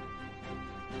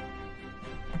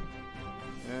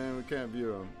 And we can't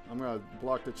view them. I'm going to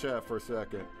block the chat for a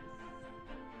second.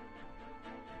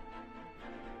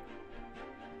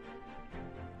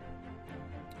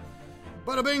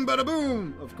 Bada bing, bada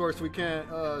boom! Of course, we can't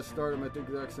start them at the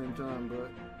exact same time,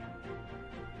 but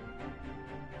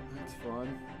that's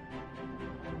fun.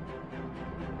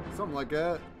 Something like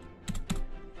that.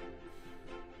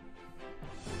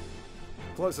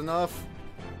 Close enough.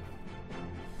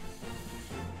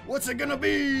 What's it gonna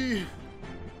be?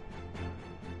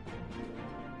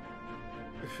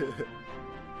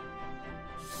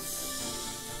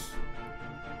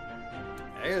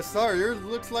 ASR, yours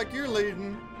looks like you're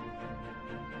leading.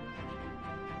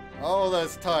 Oh,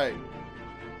 that's tight.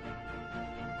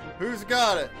 Who's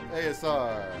got it?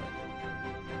 ASR.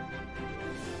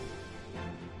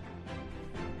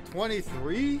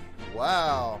 23?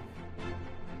 Wow.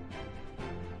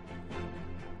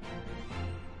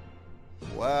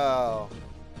 Wow.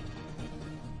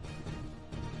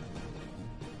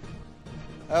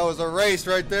 That was a race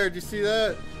right there. Did you see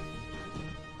that?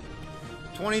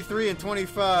 23 and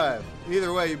 25.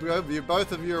 Either way,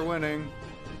 both of you are winning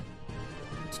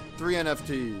 3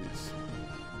 NFTs.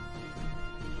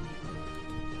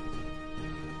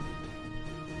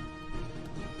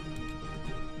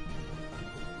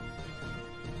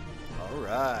 All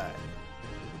right.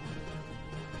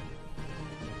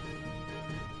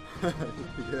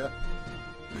 Yeah.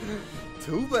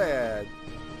 Too bad.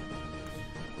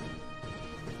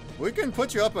 We can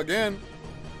put you up again.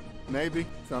 Maybe,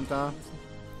 sometimes.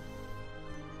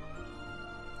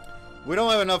 We don't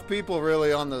have enough people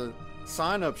really on the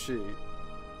sign-up sheet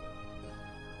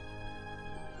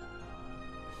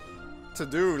to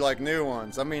do like new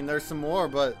ones. I mean, there's some more,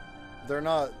 but they're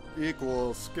not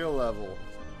equal skill level.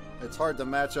 It's hard to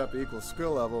match up equal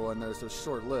skill level when there's a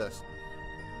short list.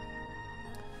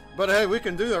 But hey, we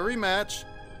can do a rematch.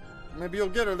 Maybe you'll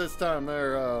get her this time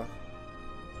there,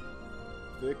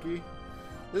 Vicky.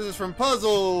 This is from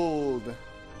Puzzled.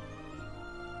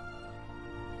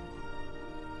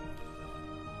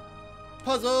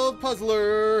 Puzzled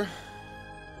Puzzler.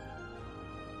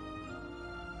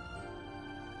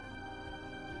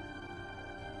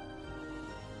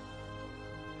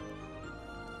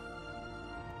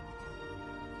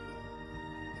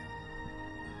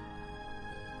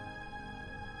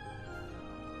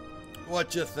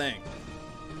 What you think?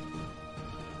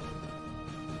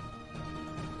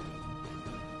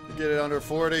 You get it under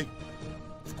 40?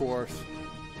 Of course.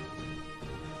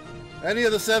 Any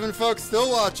of the 7 folks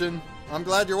still watching, I'm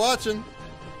glad you're watching.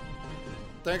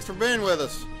 Thanks for being with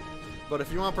us. But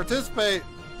if you want to participate,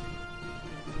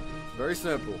 it's very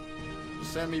simple.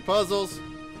 Just send me puzzles,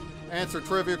 answer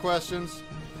trivia questions.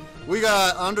 We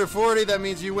got under 40, that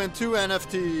means you win 2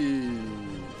 NFTs.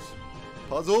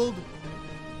 Puzzled?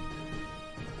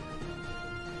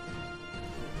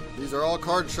 These are all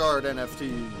card shard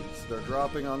NFTs. They're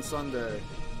dropping on Sunday.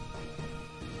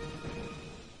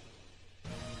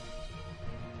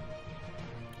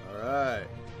 Alright.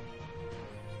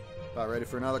 About ready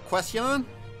for another question?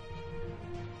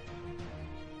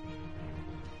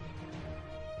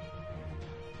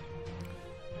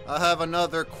 I have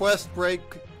another quest break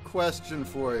question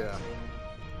for you.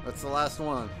 That's the last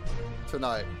one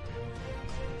tonight.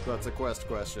 That's a quest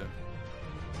question.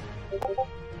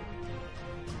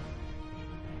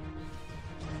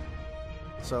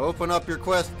 So open up your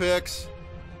quest picks.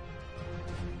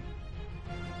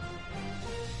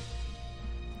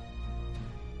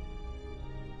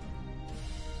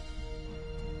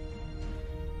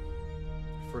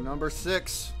 For number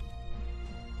 6.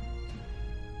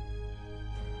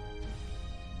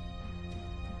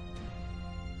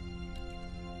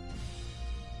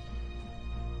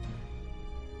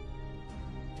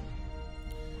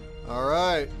 All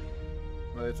right.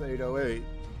 Well, it's 8:08,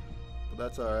 but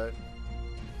that's all right.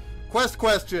 Quest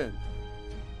question.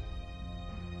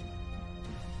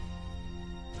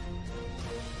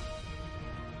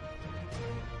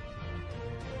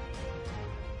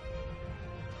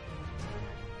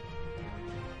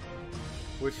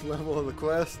 Which level of the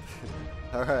quest?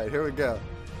 All right, here we go.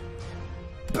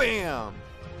 Bam!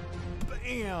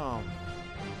 Bam!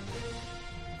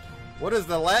 What is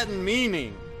the Latin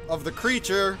meaning of the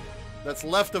creature that's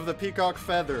left of the peacock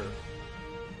feather?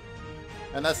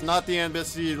 And that's not the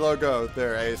NBC logo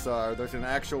there, ASR. There's an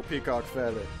actual peacock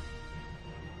feather.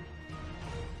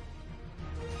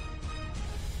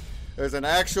 There's an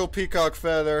actual peacock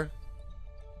feather.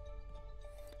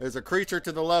 There's a creature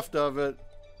to the left of it.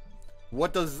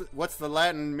 What's the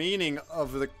Latin meaning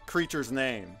of the creature's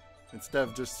name? Instead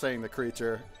of just saying the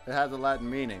creature, it has a Latin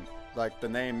meaning. Like the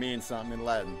name means something in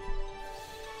Latin.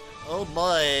 Oh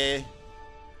boy.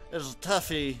 It's a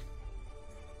toughie.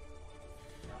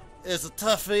 It's a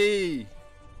toughie.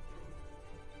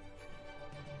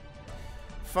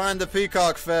 Find the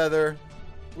peacock feather.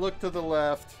 Look to the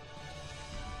left.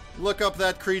 Look up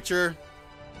that creature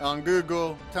on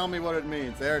Google. Tell me what it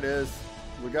means. There it is.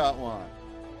 We got one.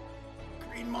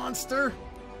 Green monster.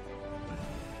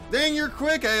 Dang, you're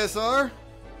quick, ASR.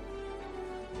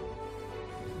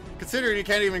 Considering you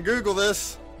can't even Google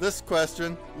this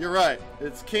question, you're right.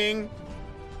 It's king.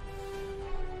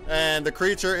 And the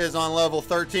creature is on level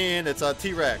 13. It's a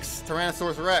T-Rex.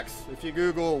 Tyrannosaurus Rex. If you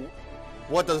Google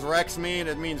what does Rex mean,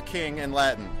 it means king in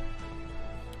Latin.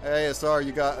 ASR,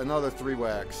 you got another 3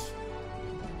 whacks.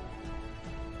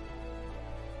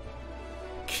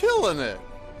 Killing it.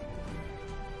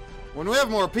 When we have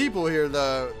more people here,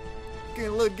 though, get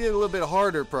a little bit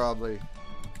harder, probably.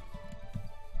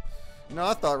 You know,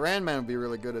 I thought Randman would be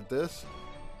really good at this.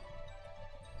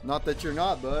 Not that you're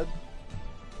not, bud.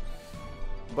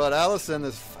 But Allison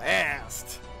is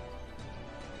fast.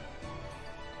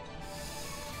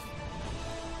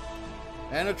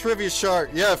 And a trivia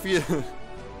chart. Yeah, if you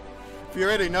if you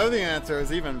already know the answer,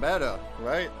 it's even better,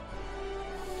 right?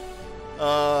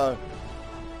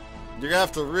 You're gonna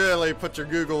have to really put your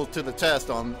Google to the test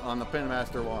on the Pin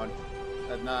Master one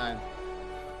at 9.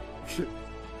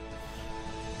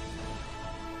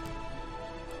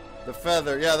 The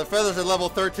feather, yeah, the feather's at level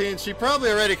 13. She probably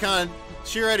already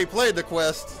she already played the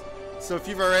quest. So if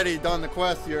you've already done the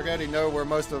quest, you already know where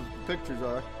most of the pictures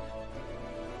are.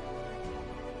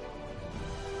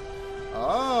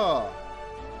 Oh.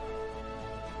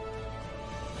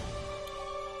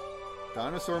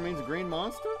 Dinosaur means green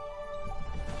monster?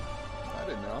 I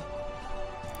didn't know.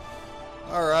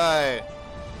 Alright.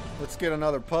 Let's get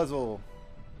another puzzle.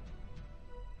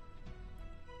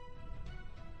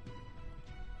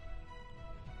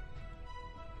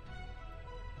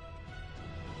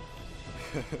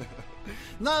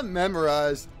 Not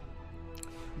memorized,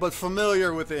 but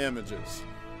familiar with the images.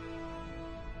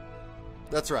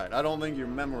 That's right, I don't think you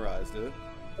memorized it.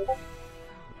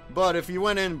 But if you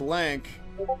went in blank,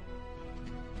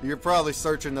 you're probably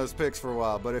searching those pics for a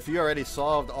while. But if you already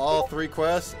solved all 3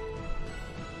 quests,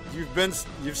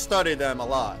 you've studied them a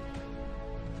lot.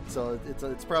 So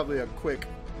it's probably a quicker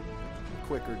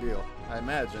deal, I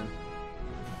imagine.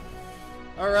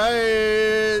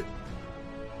 Alright.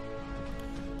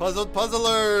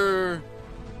 Puzzler.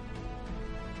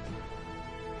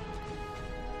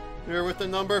 Here with the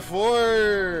number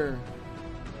 4.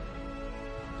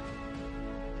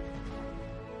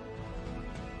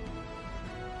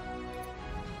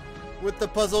 With the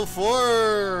puzzle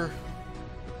 4.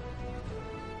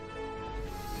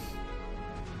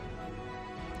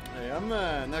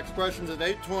 Hey, next question's at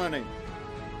 8:20.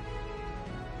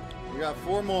 We got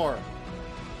 4 more.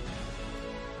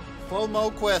 4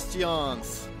 more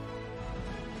questions.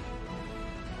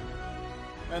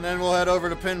 And then we'll head over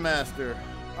to Pin Master.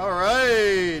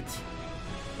 Alright.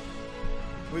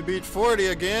 We beat 40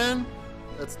 again.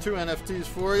 That's 2 NFTs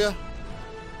for you.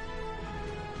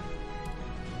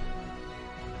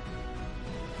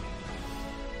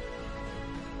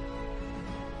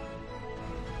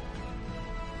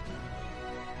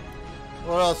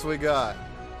 What else we got?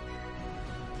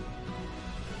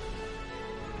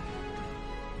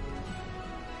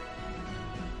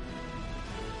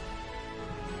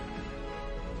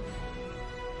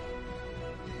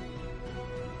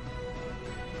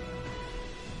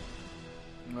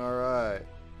 Alright.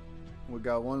 We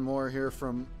got one more here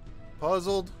from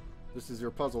Puzzled. This is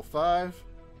your puzzle 5.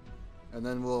 And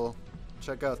then we'll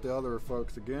check out the other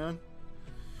folks again.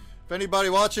 If anybody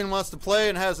watching wants to play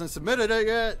and hasn't submitted it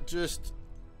yet, just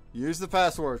use the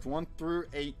passwords 1 through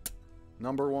 8.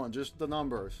 Number 1, just the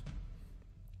numbers.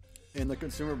 In the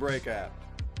ConsumerBreak app.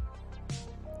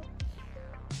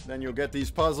 Then you'll get these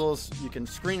puzzles. You can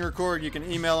screen record, you can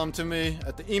email them to me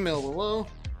at the email below.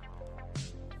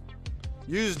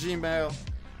 Use Gmail.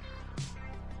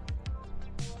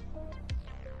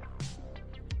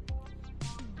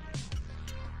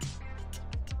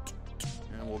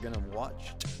 And we'll get them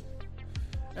watched.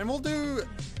 And we'll do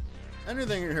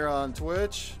anything here on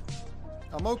Twitch.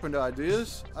 I'm open to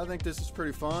ideas. I think this is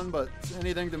pretty fun, but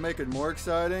anything to make it more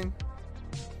exciting.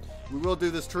 We will do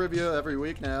this trivia every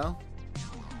week now.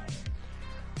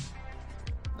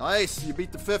 Nice, you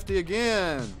beat the 50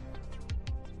 again.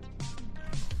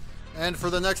 And for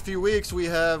the next few weeks, we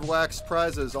have wax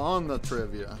prizes on the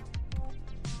trivia.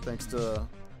 Thanks to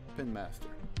Pin Master.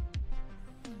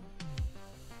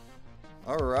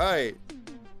 Alright.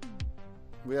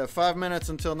 We have 5 minutes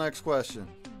until next question.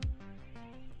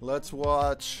 Let's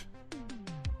watch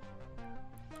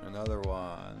another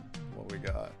one. What we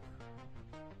got?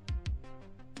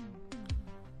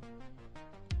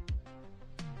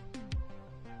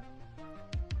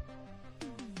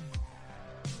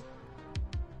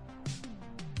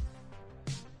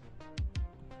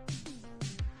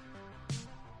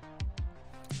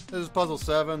 This is puzzle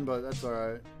 7, but that's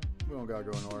alright. We don't gotta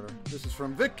go in order. This is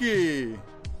from Vicky.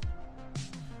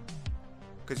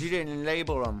 Because you didn't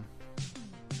label them.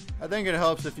 I think it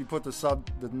helps if you put the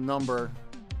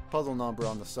puzzle number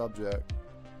on the subject.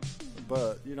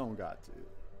 But you don't got to.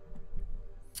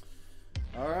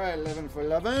 Alright, 11 for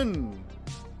 11.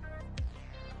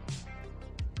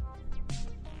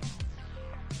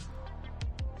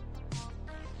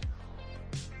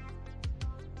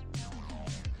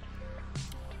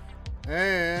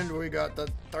 And we got the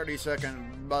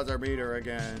 30-second buzzer beater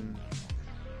again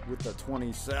with the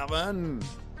 27.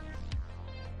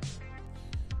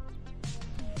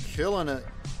 Killing it.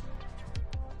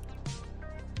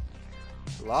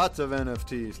 Lots of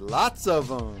NFTs, lots of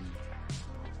them.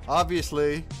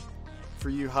 Obviously, for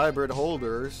you hybrid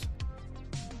holders,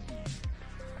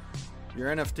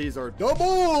 your NFTs are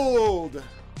doubled.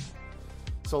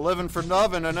 So Living for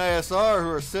Nubbin and ASR, who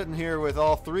are sitting here with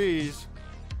all threes,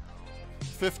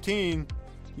 15.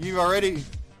 You've already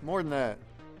more than that.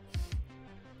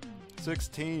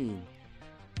 16.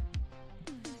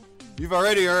 You've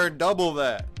already earned double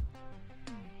that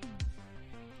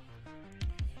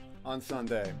on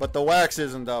Sunday. But the wax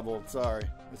isn't doubled, sorry.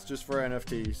 It's just for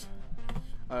NFTs.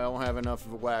 I don't have enough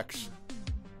of wax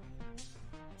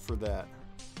for that.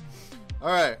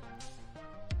 Alright.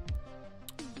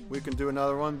 We can do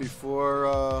another one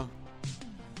before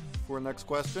next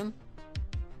question.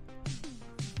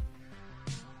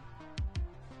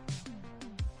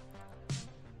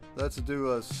 Let's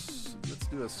do a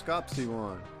Scopsy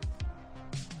one.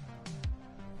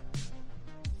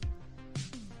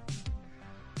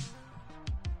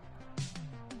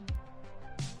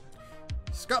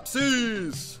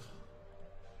 Scopsies!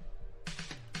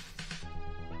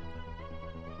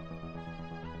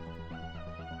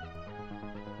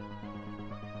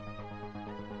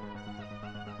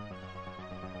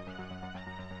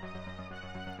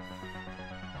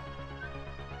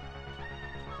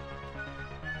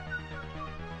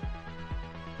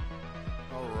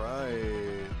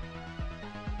 Alright.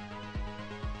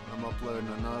 I'm uploading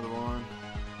another one.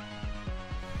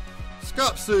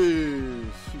 Scopsies!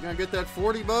 You gonna get that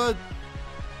 40, bud?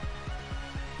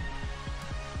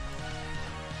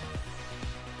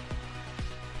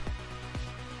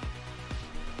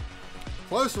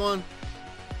 Close one.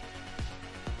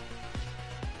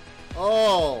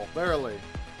 Oh, barely.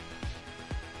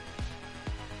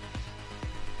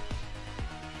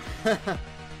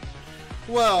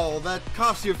 Well, that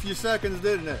cost you a few seconds,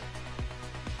 didn't it?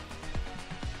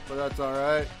 But that's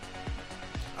alright.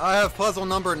 I have puzzle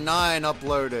number 9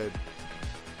 uploaded.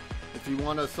 If you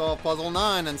want to solve puzzle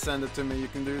 9 and send it to me, you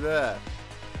can do that.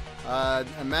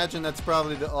 Imagine that's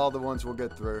probably all the ones we'll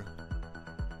get through.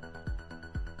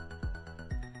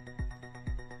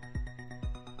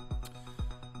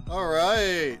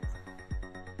 Alright.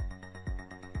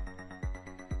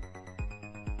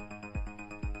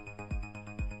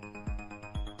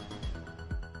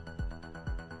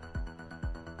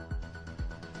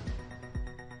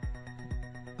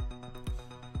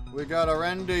 We got a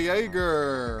Randy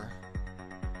Yeager.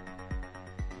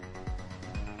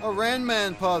 A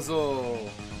Randman puzzle.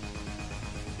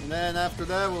 And then after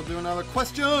that, we'll do another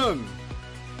question.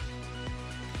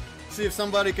 See if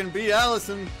somebody can beat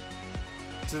Allison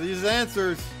to these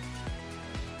answers.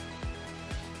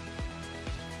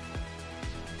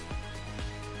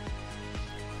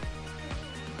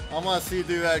 I want to see you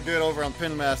do that good over on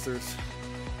Pin Masters.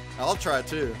 I'll try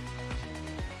too.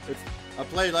 I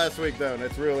played last week though, and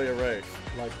it's really a race.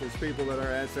 Like, there's people that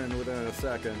are answering within a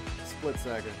second, split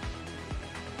second.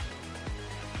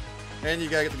 And you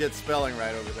got to get spelling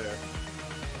right over there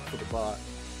for the bot.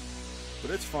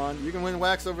 But it's fun. You can win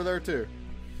wax over there too.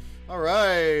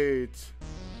 Alright.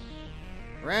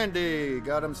 Randy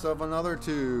got himself another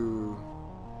 2.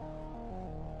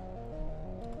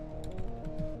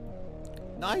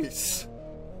 Nice.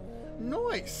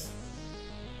 Nice.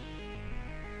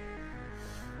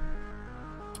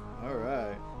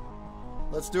 Alright.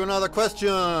 Let's do another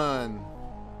question.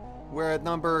 We're at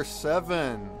number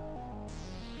 7.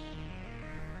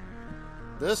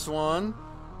 This one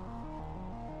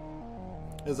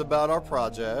is about our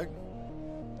project.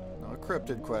 Not a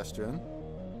cryptid question.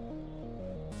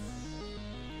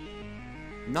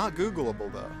 Not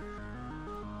Googleable though.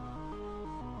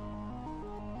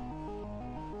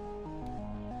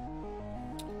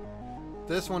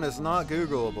 This one is not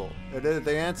Googleable.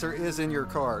 The answer is in your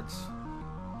cards.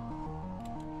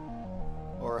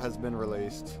 Or has been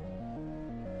released.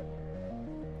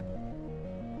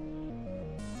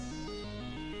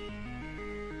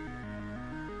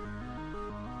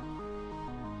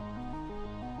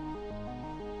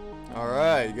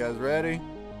 Alright, you guys ready?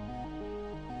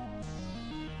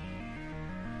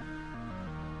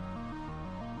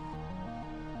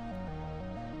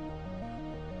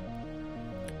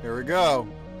 Here we go.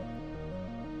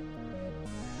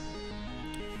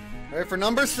 Ready for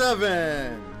number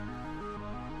 7.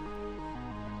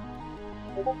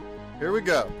 Here we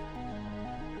go.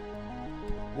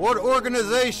 What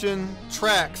organization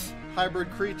tracks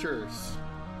hybrid creatures?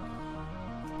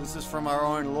 This is from our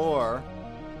own lore.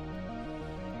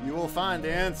 You will find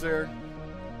the answer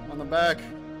on the back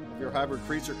of your hybrid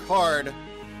creature card.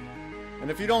 And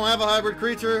if you don't have a hybrid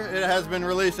creature, it has been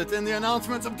released. It's in the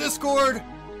announcements of Discord.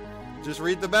 Just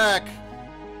read the back.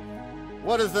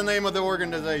 What is the name of the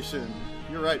organization?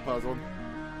 You're right, Puzzled.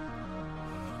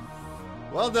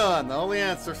 Well done. The only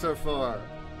answer so far.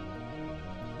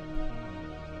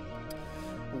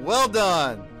 Well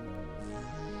done.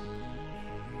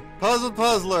 Puzzle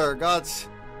Puzzler got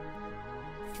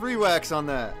 3 wax on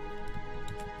that.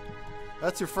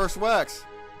 That's your first wax.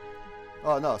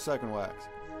 Oh no, second wax.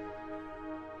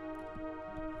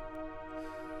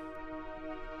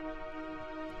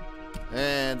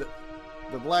 And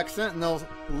the Black Sentinel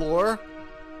lore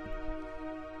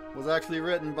was actually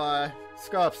written by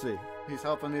Scopsy. He's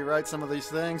helping me write some of these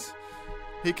things.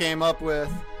 He came up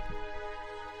with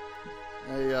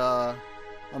a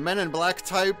Men in Black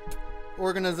type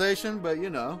organization, but you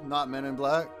know, not Men in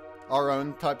Black. Our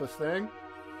own type of thing.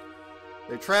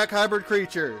 They track hybrid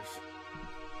creatures.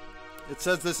 It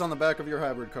says this on the back of your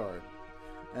hybrid card.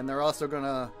 And they're also going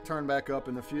to turn back up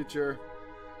in the future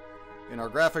in our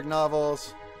graphic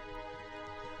novels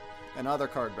and other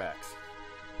card backs.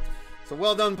 So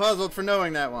well done, Puzzled, for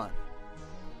knowing that one.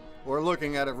 Or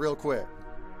looking at it real quick.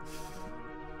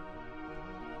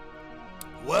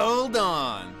 Well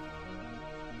done.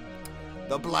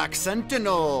 The Black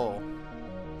Sentinel.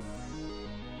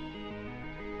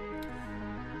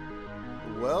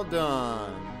 Well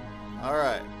done. All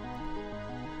right.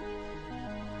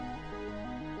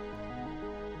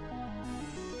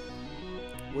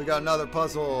 We got another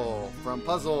puzzle from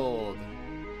Puzzled.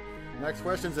 Next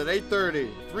question's at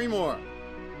 8:30. 3 more.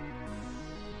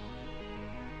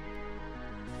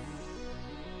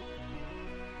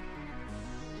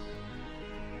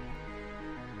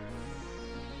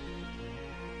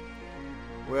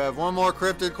 We have one more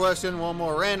cryptid question, one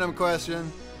more random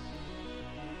question,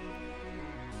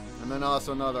 and then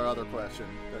also another other question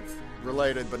that's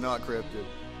related but not cryptid.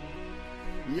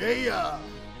 Yeah!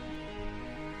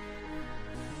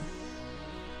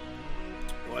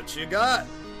 What you got?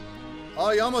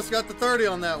 Oh, you almost got the 30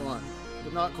 on that one,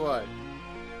 but not quite.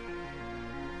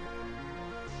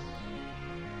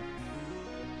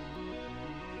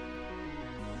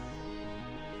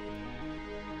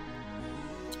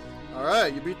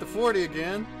 Alright, you beat the 40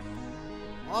 again.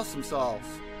 Awesome sauce.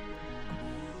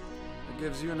 It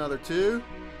gives you another 2.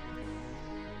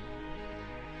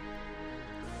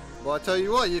 Well, I tell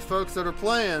you what, you folks that are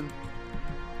playing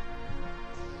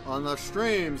on the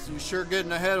streams, you sure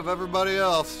getting ahead of everybody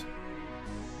else.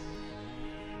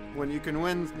 When you can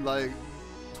win like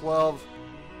 12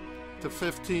 to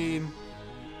 15,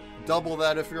 double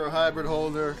that if you're a hybrid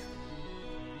holder.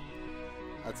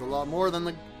 That's a lot more than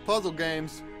the puzzle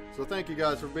games. So thank you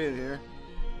guys for being here.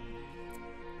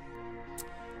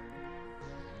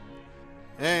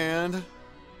 And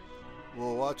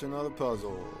we'll watch another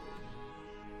puzzle.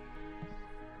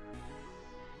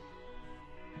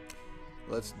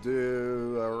 Let's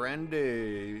do a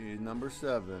Randy, number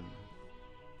 7.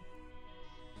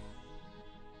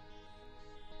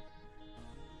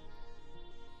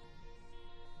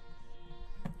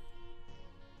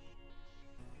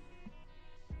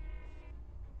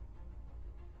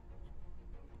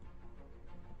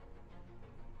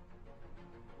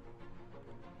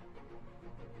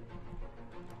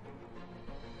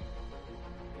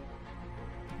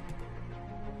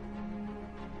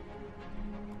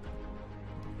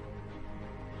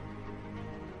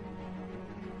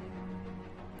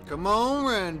 Come on,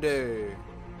 Randy.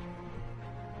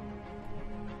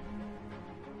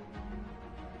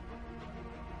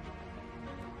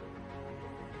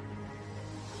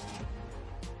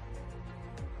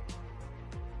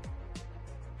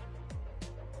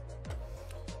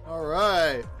 All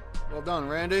right. Well done,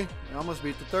 Randy. You almost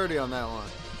beat the 30 on that one.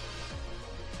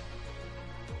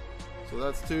 So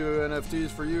that's 2 NFTs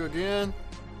for you again.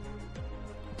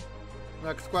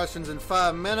 Next question's in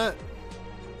 5 minutes.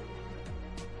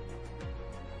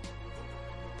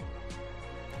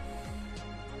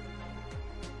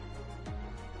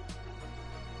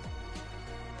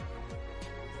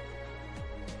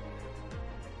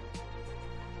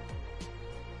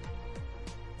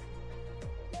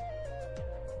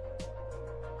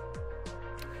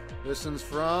 This one's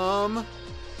from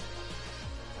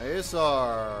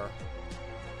ASR.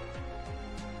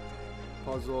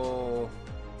 Puzzle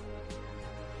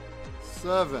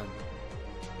 7.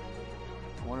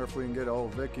 I wonder if we can get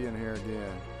old Vicky in here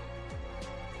again.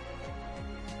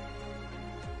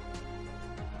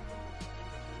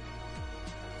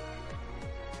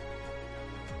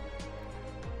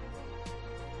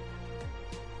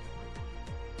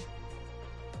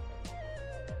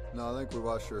 No, I think we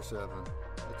watched her 7.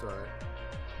 That's alright.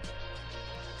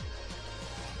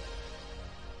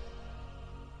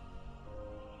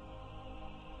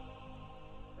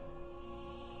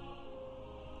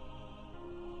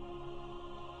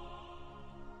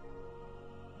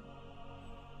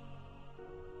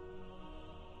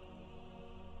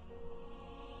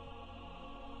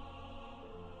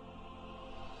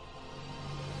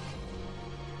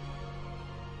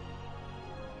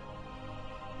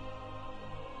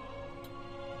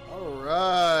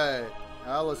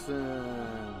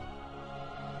 Ellison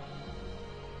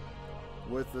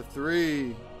with the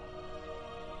 3.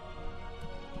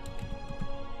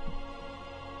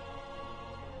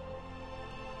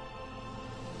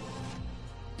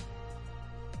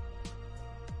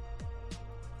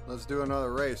 Let's do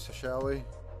another race, shall we?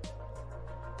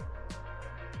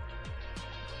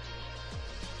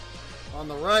 On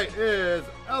the right is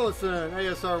Ellison,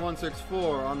 ASR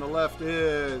 164. On the left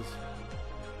is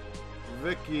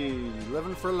Vicky,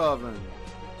 Living for Lovin'.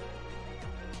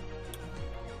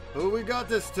 Who we got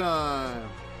this time?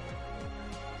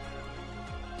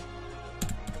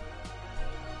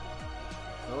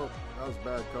 Oh, that was a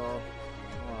bad call.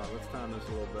 Alright, let's time this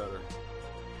a little better.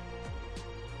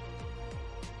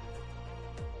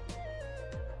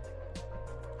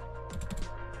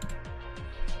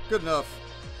 Good enough.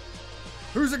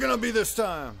 Who's it gonna be this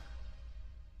time?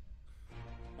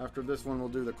 After this one, we'll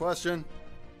do the question.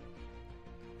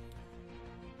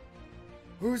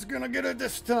 Who's gonna get it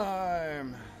this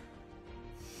time?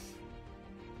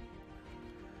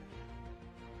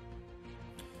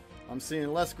 I'm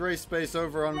seeing less gray space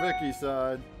over on Vicky's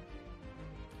side.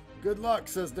 Good luck,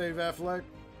 says Dave Affleck.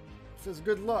 Says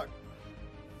good luck.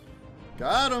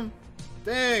 Got him.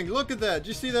 Dang, look at that. Did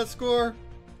you see that score?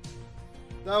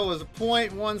 That was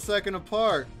 0.1 second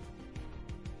apart.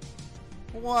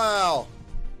 Wow.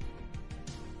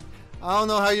 I don't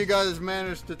know how you guys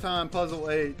managed to time puzzle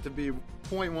 8 to be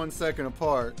 0.1 second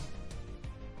apart.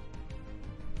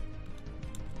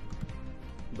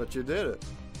 But you did it.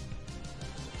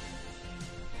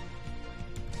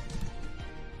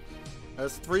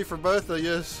 That's 3 for both of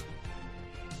you.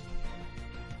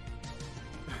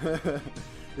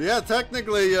 Yeah,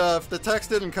 technically, if the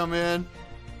text didn't come in,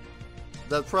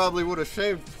 that probably would have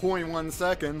shaved 0.1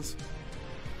 seconds.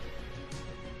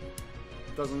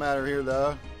 Doesn't matter here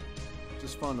though.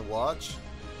 Just fun to watch.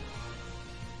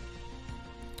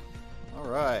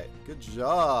 Alright, good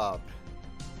job.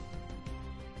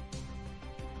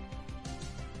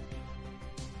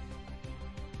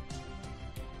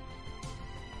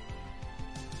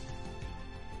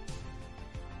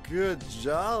 Good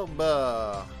job.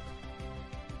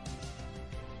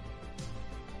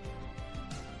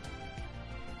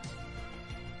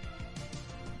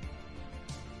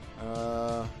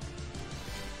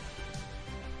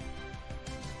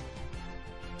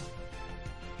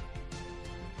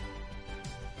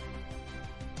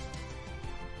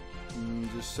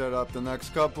 Just set up the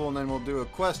next couple and then we'll do a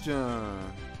question.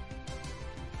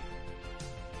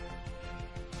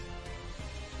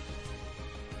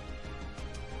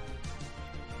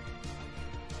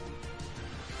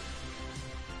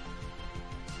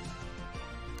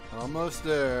 Almost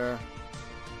there.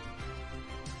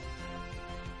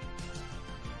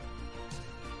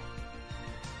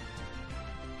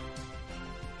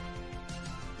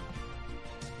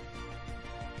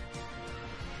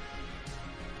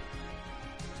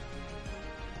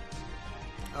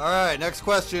 All right, next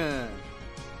question.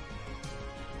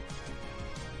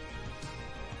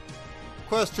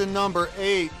 Question number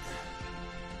 8.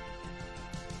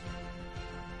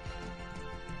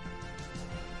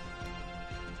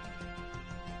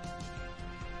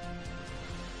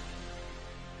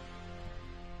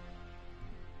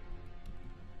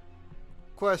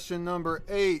 Question number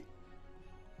 8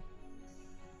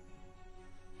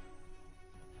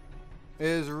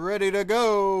 is ready to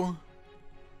go.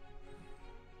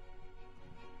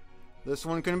 This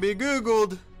one can be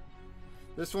Googled.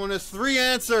 This one is 3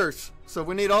 answers. So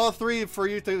we need all 3 for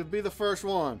you to be the first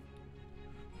one.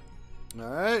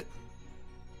 Alright.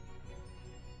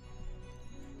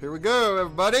 Here we go,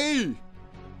 everybody.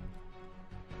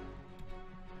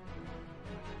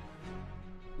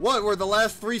 What were the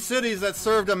last 3 cities that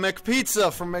served a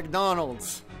McPizza from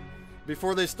McDonald's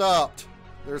before they stopped?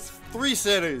 There's 3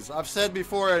 cities. I've said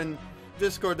before in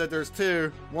Discord that there's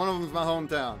 2. One of them is my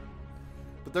hometown.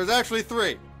 But there's actually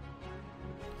 3.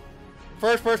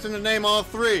 First person to name all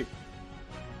 3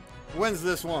 wins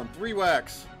this one. 3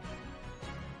 whacks.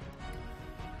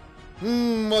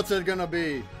 What's it gonna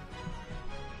be?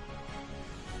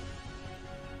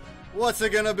 What's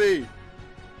it gonna be?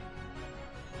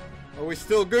 Are we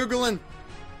still Googling?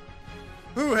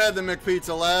 Who had the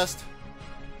McPizza last?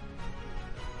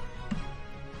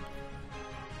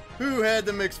 Who had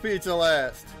the McPizza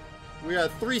last? We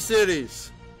got 3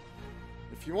 cities.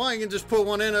 If you want, you can just put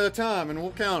one in at a time and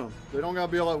we'll count them. They don't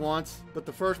gotta be all at once, but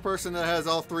the first person that has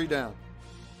all 3 down.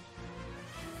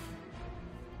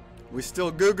 We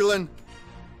still Googling?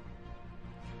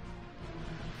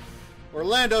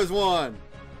 Orlando's one.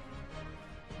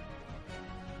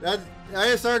 That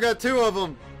ISR got 2 of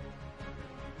them.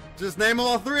 Just name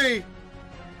all 3.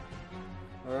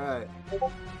 Alright.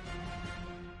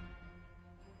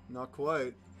 Not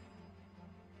quite.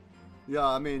 Yeah,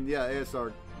 I mean, yeah,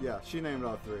 ASR. Yeah, she named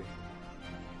all three.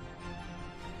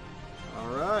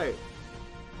 Alright.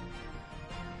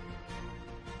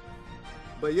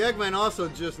 But Yegman also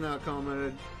just now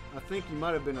commented. I think he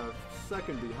might have been a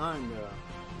second behind there.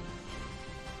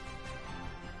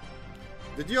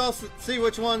 Did you all see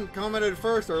which one commented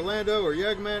first, Orlando or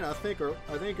Yegman? I think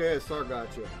ASR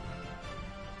got you.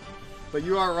 But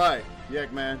you are right,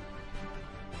 Yegman.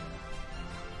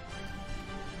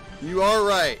 You are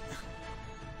right.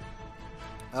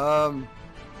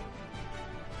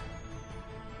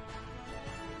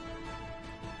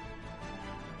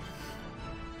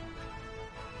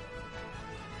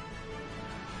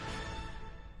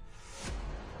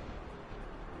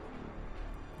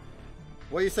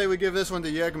 What do you say we give this one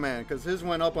to Yegman? Because his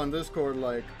went up on Discord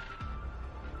like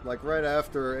right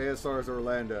after ASR's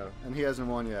Orlando, and he hasn't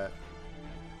won yet.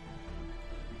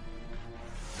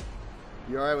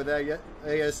 You alright with that yet,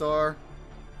 ASR?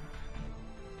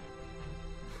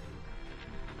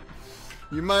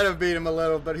 You might have beat him a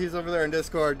little, but he's over there in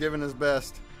Discord giving his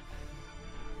best.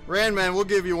 Randman, we'll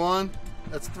give you one.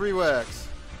 That's 3 whacks.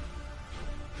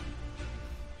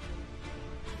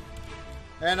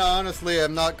 And I honestly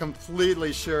am not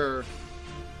completely sure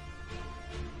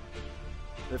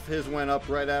if his went up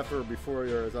right after or before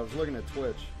yours. I was looking at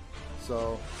Twitch.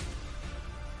 So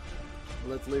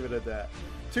let's leave it at that.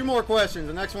 2 more questions.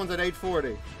 The next one's at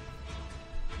 8:40.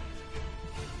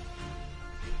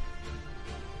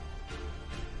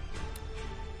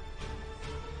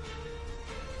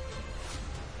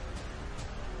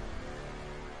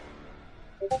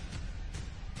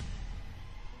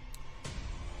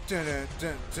 Dun, dun,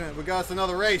 dun, dun. We got us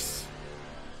another race.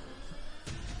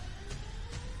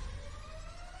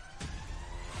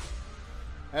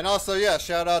 And also, yeah,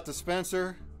 shout out to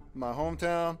Spencer, my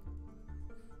hometown.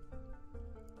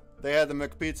 They had the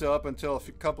McPizza up until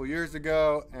a couple years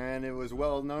ago, and it was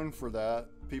well known for that.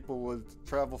 People would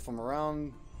travel from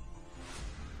around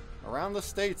the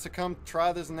states to come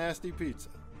try this nasty pizza.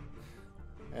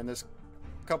 And this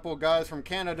couple of guys from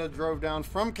Canada drove down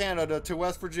from Canada to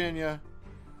West Virginia,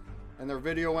 and their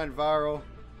video went viral.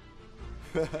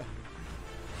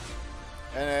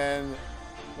 And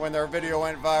when their video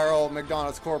went viral,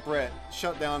 McDonald's corporate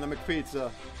shut down the McPizza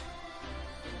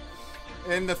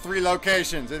in the 3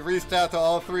 locations. It reached out to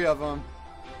all 3 of them.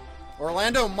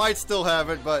 Orlando might still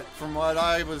have it, but from what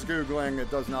I was Googling,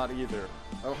 it does not either.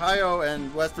 Ohio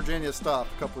and West Virginia stopped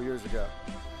a couple years ago.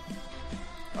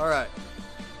 Alright.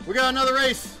 We got another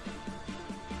race.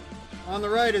 On the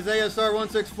right is ASR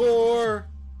 164.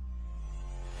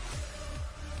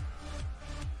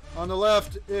 On the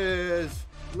left is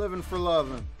Living for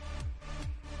Lovin'.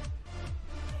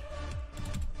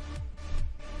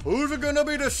 Who's it gonna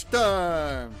be this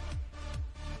time?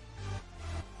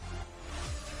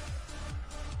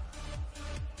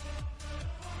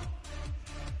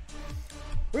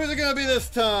 Who's it gonna be this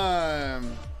time?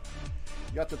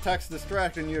 You got the text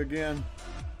distracting you again.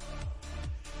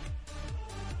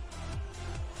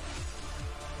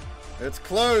 It's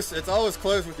close. It's always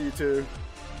close with you two,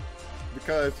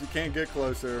 because you can't get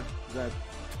closer than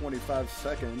 25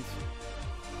 seconds.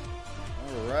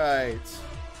 All right.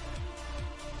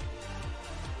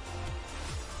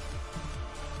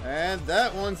 And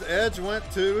that one's edge went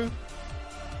to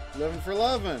Living for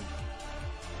Lovin'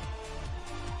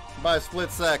 by a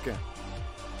split second.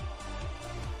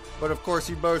 But of course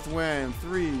you both win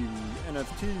 3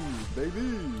 NFTs, baby.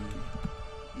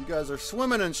 You guys are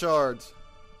swimming in shards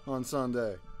on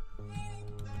Sunday.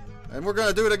 And we're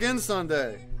gonna do it again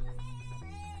Sunday.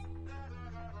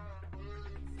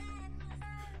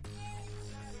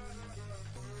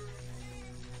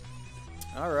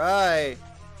 All right.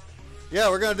 Yeah,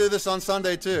 we're gonna do this on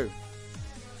Sunday too.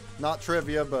 Not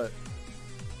trivia, but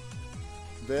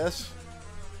this.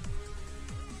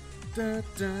 Dun,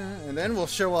 dun. And then we'll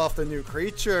show off the new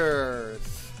creatures.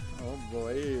 Oh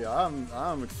boy,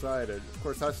 I'm excited. Of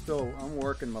course, I'm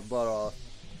working my butt off.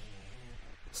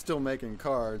 Still making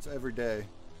cards every day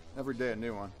a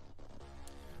new one.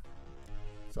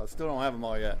 So I still don't have them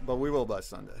all yet, but we will by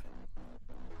Sunday.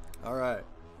 All right,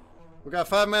 we got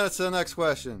 5 minutes to the next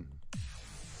question.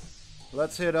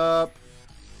 Let's hit up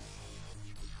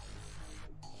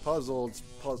puzzles.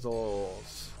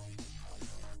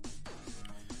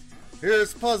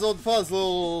 Here's puzzled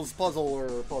puzzles.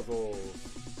 Puzzles.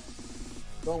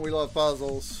 Don't we love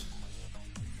puzzles?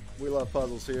 We love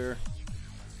puzzles here.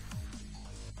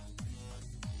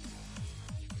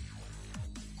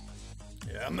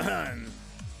 Yeah, man.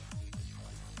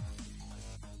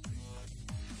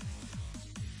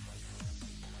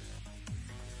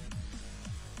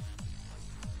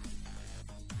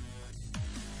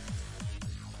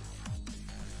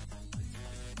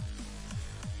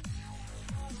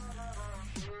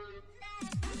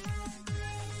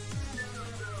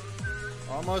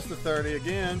 Almost to 30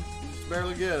 again. Just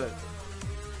barely get it.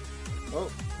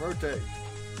 Oh, rotate.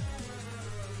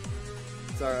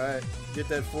 It's alright. Get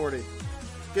that 40.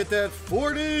 Get that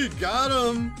 40! Got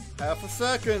him! Half a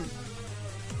second.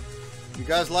 You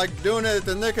guys like doing it at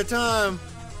the nick of time.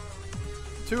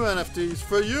 2 NFTs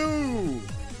for you!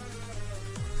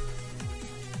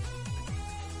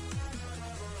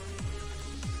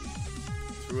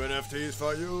 Two NFTs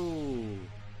for you!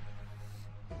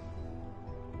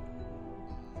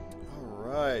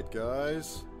 Alright,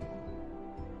 guys.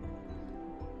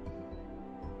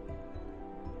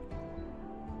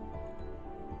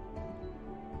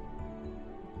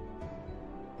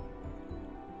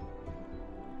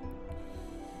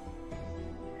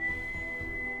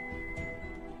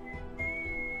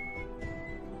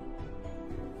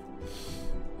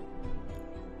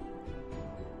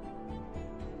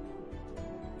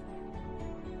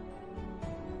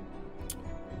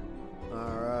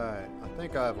 I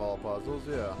think I have all puzzles,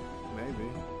 yeah, maybe.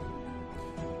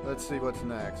 Let's see what's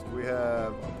next. We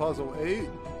have a puzzle 8.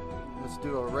 Let's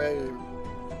do a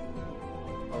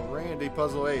Randy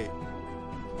puzzle 8.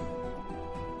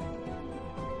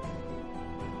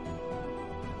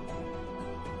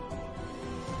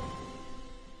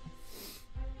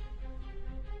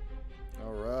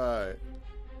 All right.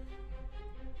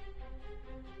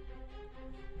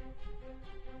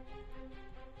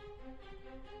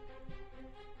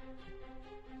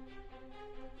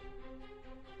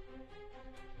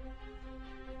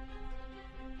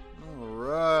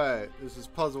 Alright, this is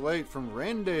puzzle 8 from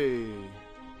Randy.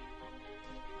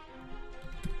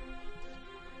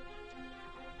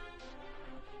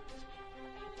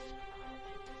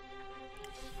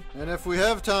 And if we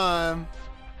have time,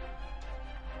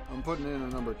 I'm putting in a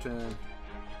number 10.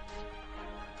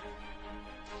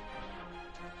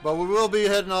 But we will be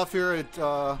heading off here at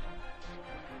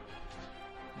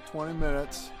 20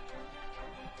 minutes.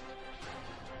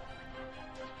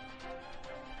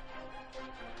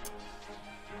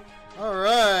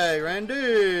 Alright,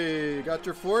 Randy, got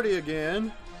your 40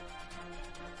 again.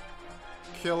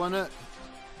 Killing it.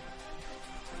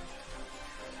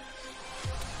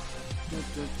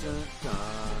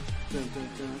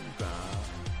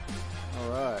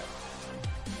 Alright.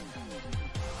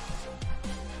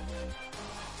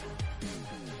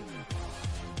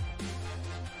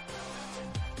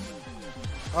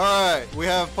 Alright, we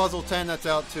have puzzle 10 that's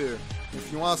out too.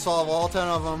 If you want to solve all 10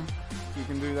 of them, you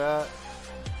can do that.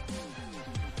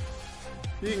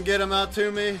 You can get them out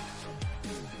to me,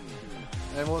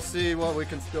 and we'll see what we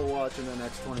can still watch in the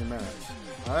next 20 minutes.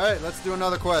 Alright, let's do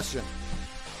another question.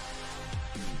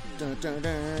 Dun, dun,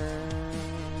 dun.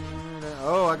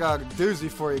 Oh, I got a doozy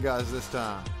for you guys this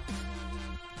time.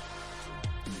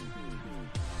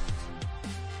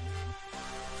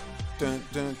 Dun,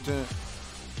 dun, dun.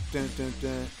 Dun, dun,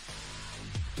 dun.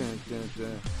 Dun, dun,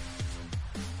 dun.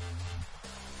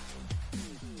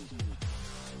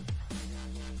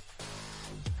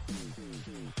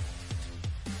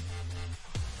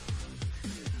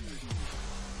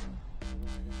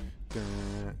 Dun,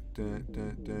 dun,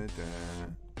 dun, dun,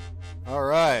 dun. All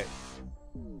right.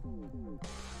 You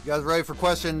guys ready for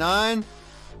question 9?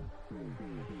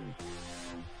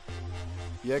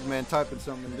 Eggman typing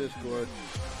something in Discord.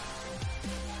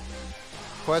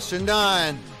 Question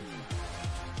 9.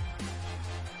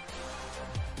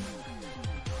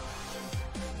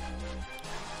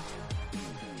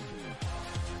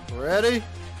 Ready?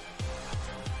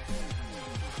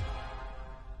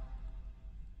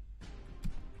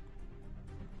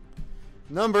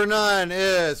 Number 9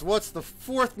 is, what's the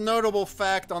 4th notable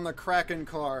fact on the Kraken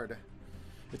card?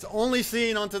 It's only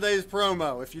seen on today's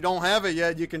promo. If you don't have it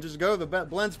yet, you can just go to the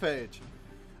Blends page.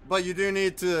 But you do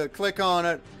need to click on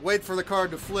it, wait for the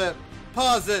card to flip,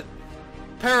 pause it,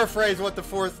 paraphrase what the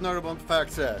 4th notable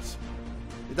fact says.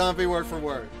 You don't have to be word for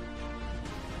word.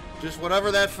 Just whatever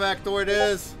that factoid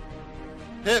is,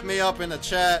 hit me up in the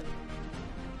chat.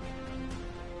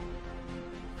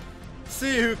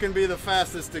 See who can be the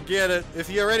fastest to get it. If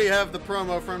you already have the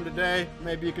promo from today,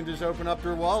 maybe you can just open up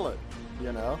your wallet,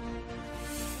 you know.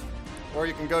 Or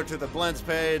you can go to the Blends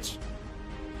page,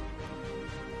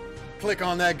 click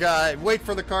on that guy, wait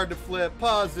for the card to flip,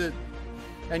 pause it,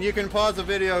 and you can pause the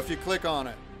video if you click on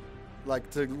it. Like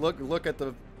to look at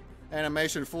the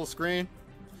animation full screen.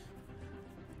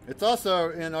 It's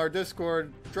also in our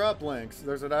Discord drop links.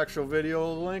 There's an actual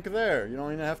video link there. You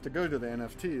don't even have to go to the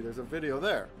NFT. There's a video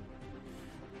there.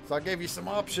 So I gave you some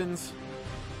options.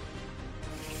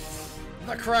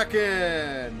 The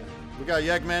Kraken! We got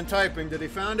Eggman typing. Did he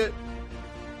find it?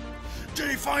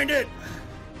 Did he find it?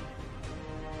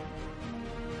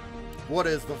 What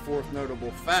is the 4th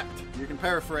notable fact? You can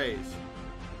paraphrase.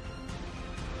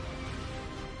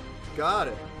 Got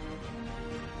it.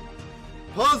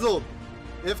 Puzzled.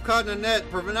 If caught in a net,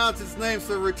 pronounce its name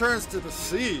so it returns to the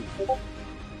sea.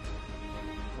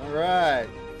 Alright.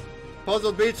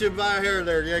 Puzzled beats you by a hair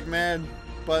there, Yak Man.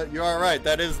 But you're alright.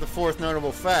 That is the fourth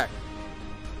notable fact.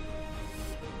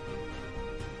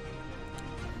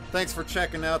 Thanks for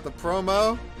checking out the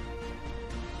promo.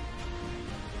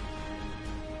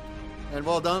 And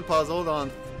well done, Puzzled,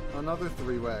 on another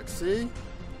 3 wax. See?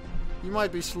 You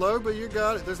might be slow, but you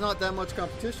got it. There's not that much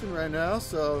competition right now,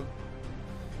 so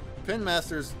Pin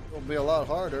Masters will be a lot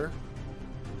harder.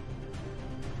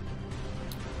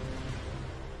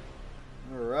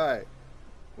 Alright.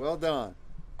 Well done.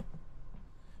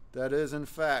 That is, in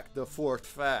fact, the fourth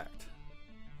fact.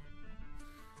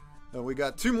 And we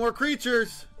got 2 more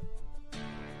creatures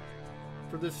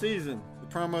for this season. The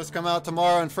promos come out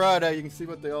tomorrow and Friday. You can see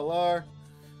what they all are.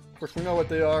 Of course, we know what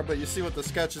they are, but you see what the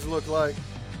sketches look like.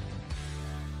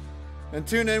 And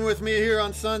tune in with me here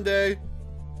on Sunday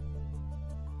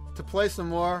to play some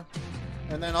more.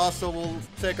 And then also we'll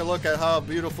take a look at how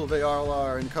beautiful they all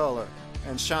are in color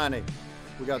and shiny.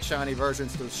 We got shiny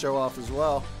versions to show off as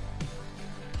well.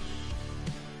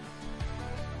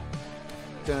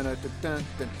 Dun, dun, dun,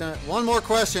 dun, dun. One more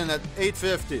question at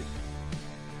 8:50.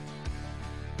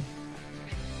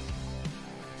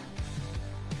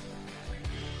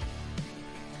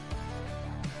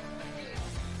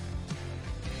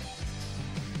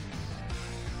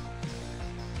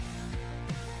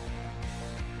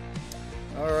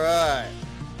 Alright.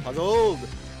 Puzzled.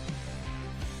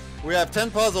 We have 10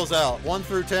 puzzles out, 1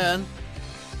 through 10.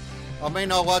 I may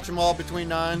not watch them all between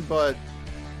 9, but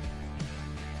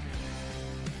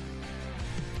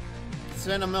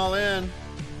send them all in.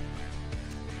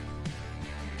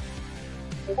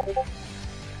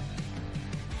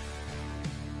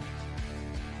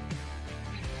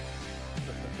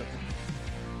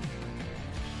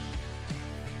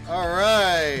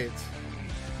 Alright.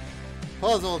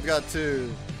 Puzzled got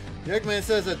 2. Eggman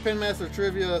says that Pinmaster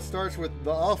Trivia starts with the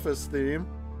Office theme.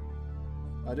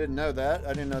 I didn't know that. I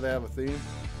didn't know they have a theme.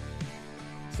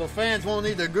 So fans won't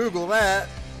need to Google that.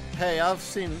 Hey, I've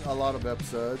seen a lot of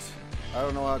episodes. I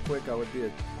don't know how quick I would be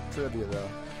at trivia though.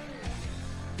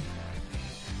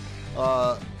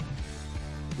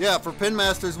 Yeah, for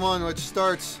Pinmasters 1, which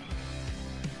starts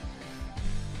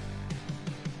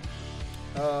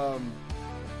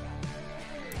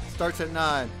starts at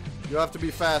 9. You have to be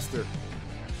faster.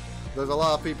 There's a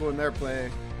lot of people in there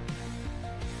playing.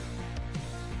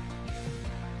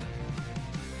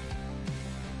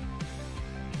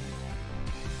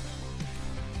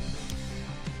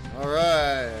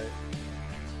 Alright.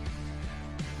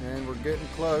 And we're getting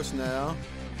close now.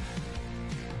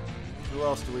 Who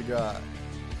else do we got?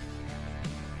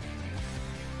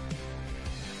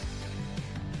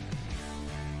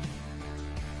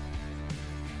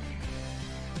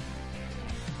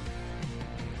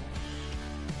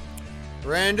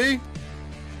 Randy,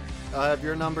 I have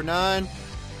your number 9.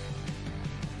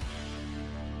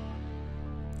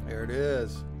 There it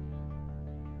is.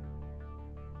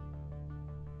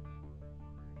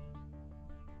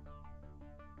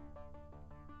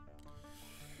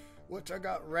 What I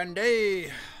got,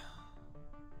 Randy?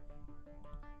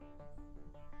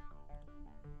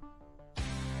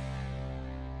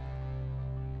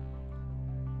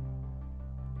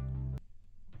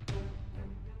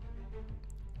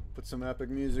 Put some epic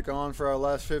music on for our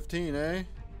last 15, eh?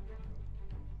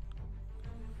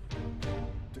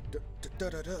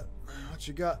 What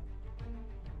you got?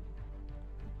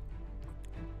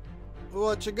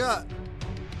 What you got?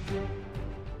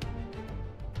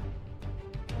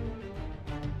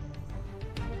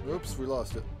 Oops, we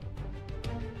lost it.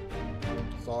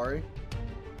 Sorry.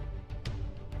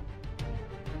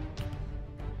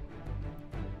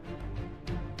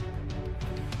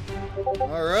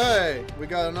 Alright, we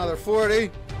got another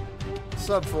 40.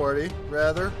 Sub 40,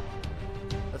 rather.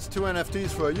 That's 2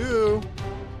 NFTs for you.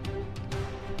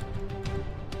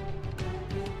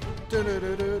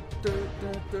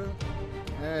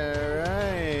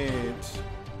 Alright.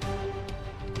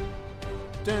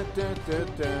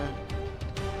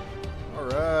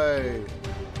 Alright.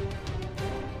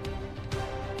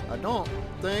 I don't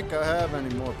think I have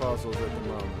any more puzzles at the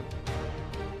moment.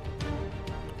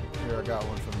 Here, I got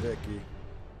one from Vicky.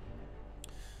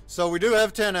 So we do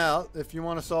have 10 out. If you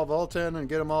want to solve all 10 and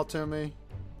get them all to me,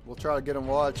 we'll try to get them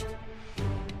watched.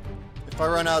 If I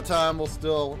run out of time, we'll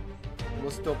still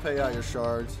pay out your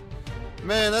shards.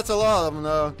 Man, that's a lot of them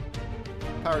though.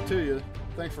 Power to you.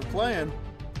 Thanks for playing.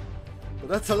 But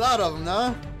that's a lot of them,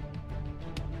 though.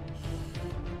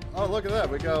 Oh, look at that.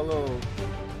 We got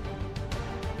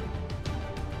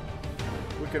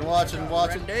can watch and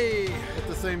watch it at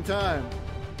the same time.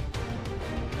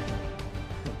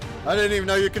 I didn't even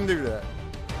know you can do that.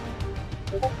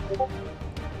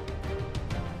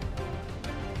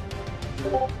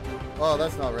 Oh,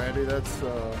 that's not Randy. That's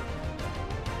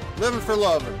Living for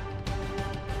Lovin'.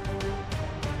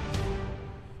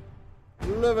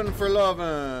 Living for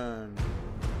Lovin'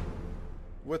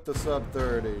 with the sub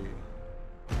 30.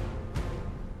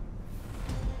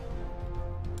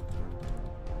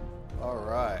 All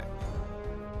right.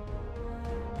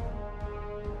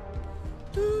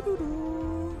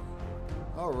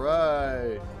 All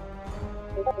right.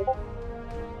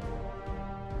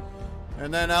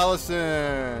 And then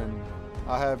Allison,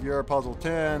 I have your puzzle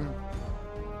 10.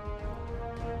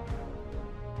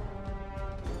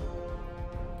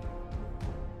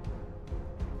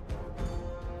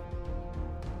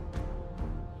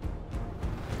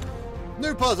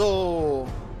 New puzzle.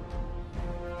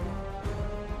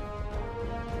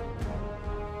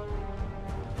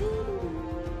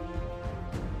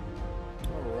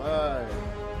 All right.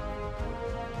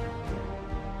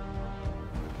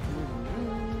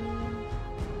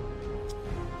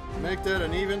 Make that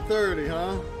an even 30,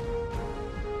 huh?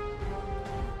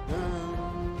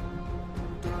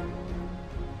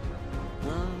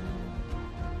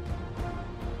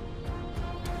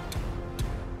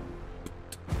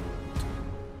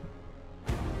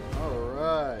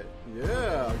 Alright.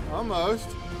 Yeah, almost.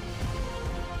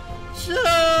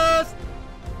 Just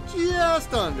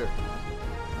under.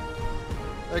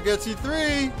 That gets you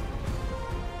 3.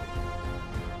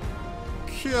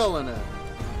 Killing it.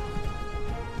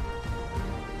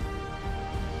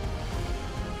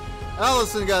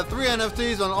 Allison got 3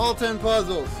 NFTs on all 10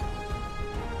 puzzles.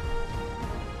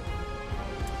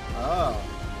 Oh.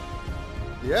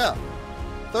 Yeah.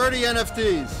 30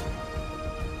 NFTs.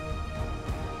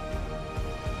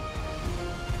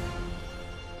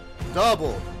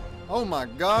 Double. Oh my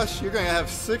gosh, you're going to have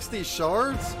 60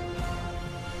 shards?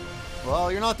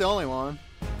 Well, you're not the only one.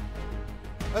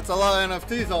 That's a lot of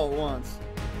NFTs all at once.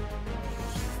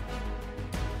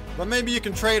 But maybe you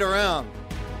can trade around.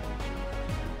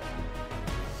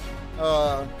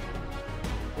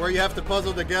 Where you have to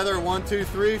puzzle together 1, 2,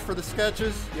 3 for the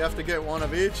sketches. You have to get one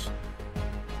of each.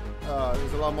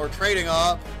 There's a lot more trading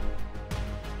up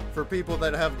for people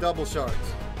that have double shards,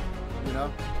 you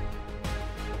know,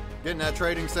 getting that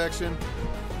trading section.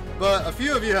 But a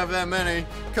few of you have that many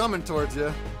coming towards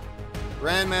you.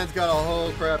 Randman's got a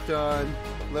whole crap ton.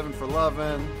 Living for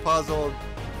Lovin', Puzzled.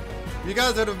 You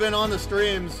guys that have been on the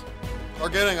streams are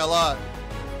getting a lot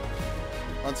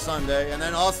on Sunday. And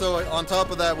then also on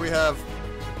top of that, we have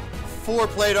 4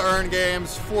 play to earn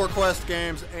games, 4 quest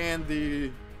games, and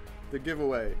the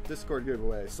giveaway, Discord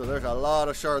giveaway. So there's a lot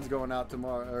of shards going out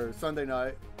tomorrow or Sunday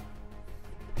night.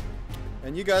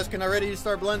 And you guys can already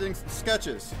start blending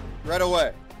sketches right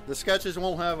away. The sketches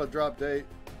won't have a drop date.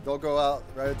 They'll go out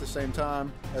right at the same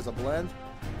time as a blend.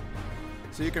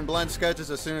 So you can blend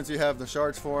sketches as soon as you have the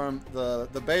shards for them.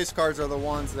 The base cards are the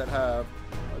ones that have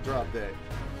a drop date.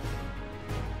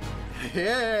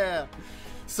 Yeah!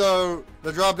 So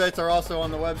the drop dates are also on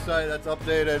the website. That's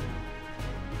updated.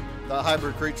 The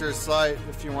Hybrid Creatures site,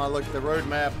 if you want to look at the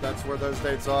roadmap, that's where those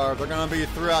dates are. They're going to be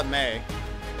throughout May.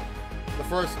 The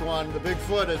first one, the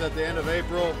Bigfoot, is at the end of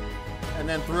April, and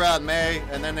then throughout May,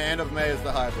 and then the end of May is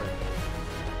the hybrid.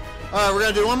 Alright, we're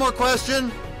going to do one more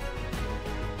question.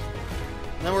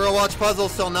 Then we're going to watch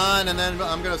puzzles till 9, and then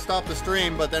I'm going to stop the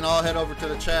stream, but then I'll head over to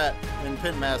the chat in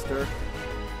Pinmaster.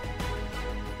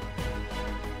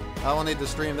 I will need to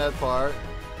stream that part.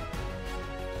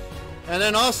 And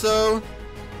then also,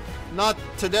 not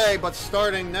today, but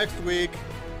starting next week,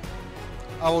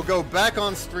 I will go back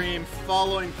on stream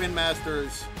following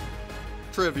Pinmaster's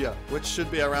trivia, which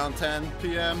should be around 10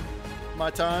 p.m.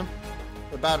 my time,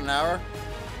 about an hour.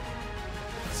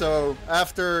 So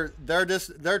after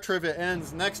their trivia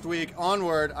ends next week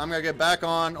onward, I'm gonna get back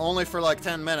on only for like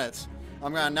 10 minutes.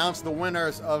 I'm gonna announce the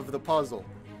winners of the puzzle.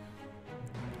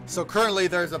 So currently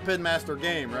there's a Pinmaster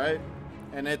game, right?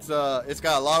 And it's got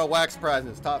a lot of wax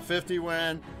prizes. Top 50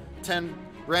 win, 10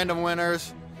 random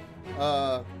winners.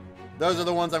 Those are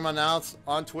the ones I'm gonna announce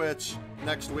on Twitch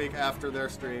next week after their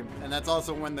stream. And that's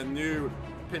also when the new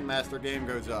Pinmaster game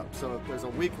goes up. So there's a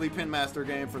weekly Pinmaster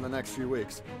game for the next few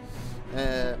weeks.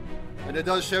 And it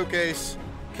does showcase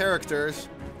characters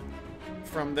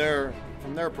from their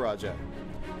project,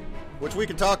 which we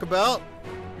can talk about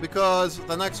because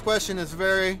the next question is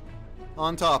very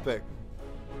on topic.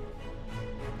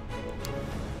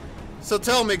 So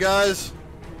tell me, guys,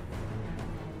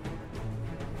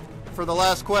 for the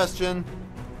last question,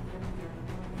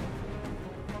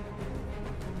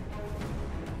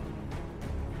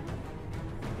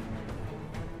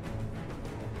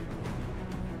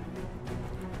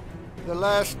 The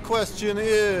last question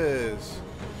is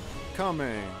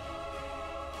coming.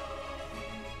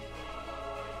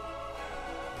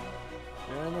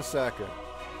 In a second.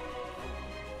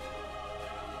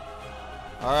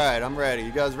 Alright, I'm ready.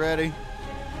 You guys ready?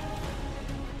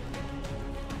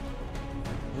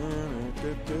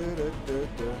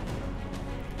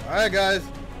 Alright, guys.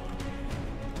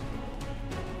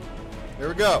 Here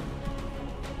we go.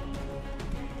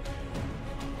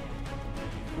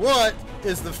 What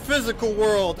is the physical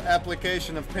world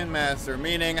application of Pin Master?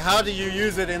 Meaning, how do you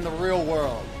use it in the real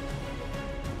world?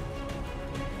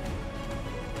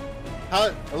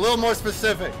 A little more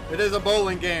specific. It is a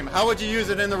bowling game. How would you use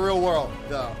it in the real world,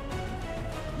 though?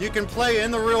 You can play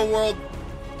in the real world.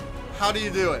 How do you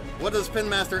do it? What does Pin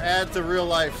Master add to real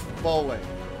life bowling?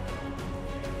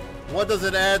 What does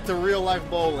it add to real life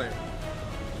bowling?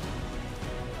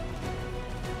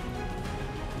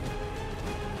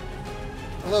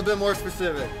 A little bit more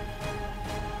specific.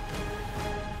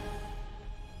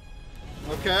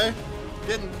 Okay,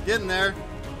 getting there.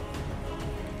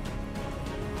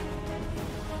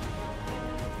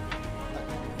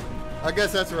 I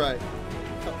guess that's right.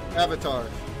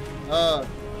 Avatars.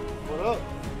 What up?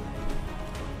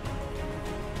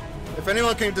 If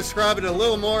anyone can describe it a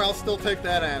little more, I'll still take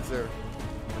that answer.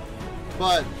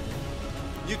 But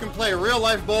you can play real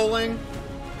life bowling,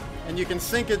 and you can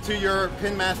sync it to your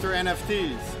Pin Master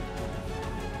NFTs.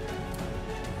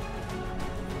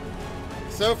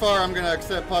 So far, I'm gonna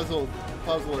accept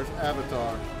Puzzler's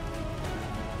avatar.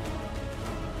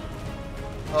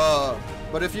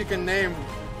 But if you can name,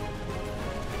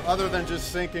 other than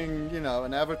just syncing, you know,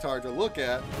 an avatar to look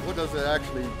at, what does it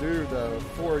actually do, though,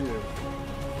 for you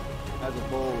as a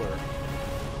bowler?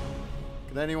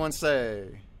 Can anyone say?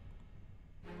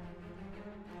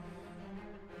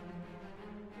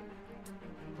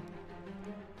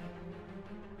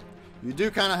 You do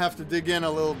kind of have to dig in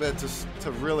a little bit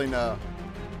to really know.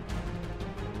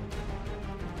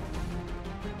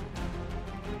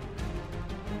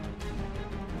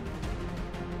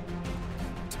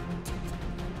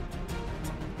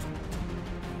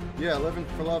 Yeah, 11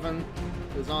 for 11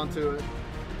 is onto it.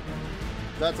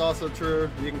 That's also true.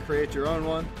 You can create your own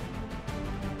one.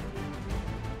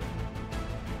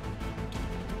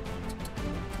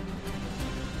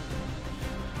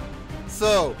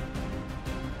 So,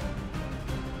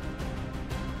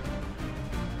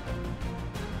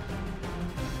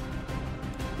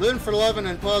 Living for 11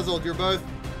 and Puzzled, you're both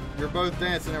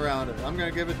dancing around it. I'm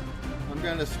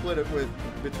gonna split it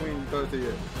between both of you.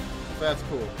 If that's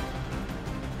cool.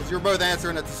 Because you're both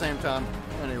answering at the same time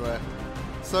anyway.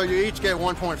 So you each get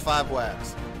 1.5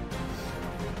 whacks.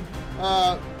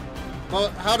 Well,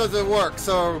 how does it work?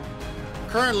 So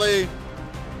currently,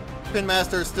 Pin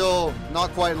Master is still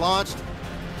not quite launched.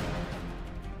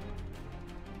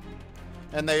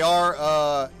 And you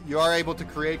are able to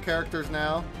create characters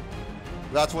now.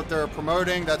 That's what they're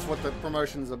promoting. That's what the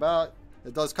promotion's about.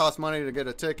 It does cost money to get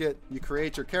a ticket. You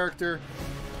create your character.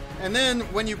 And then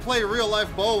when you play real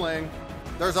life bowling,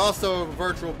 there's also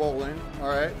virtual bowling, all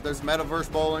right? There's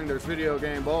metaverse bowling, there's video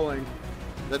game bowling.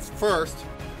 That's first,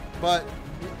 but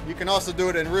you can also do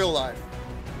it in real life.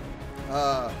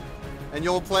 And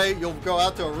you'll go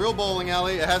out to a real bowling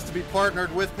alley. It has to be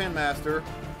partnered with Pin Master.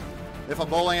 If a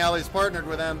bowling alley is partnered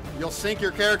with them, you'll sync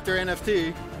your character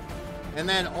NFT, and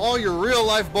then all your real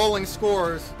life bowling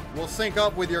scores will sync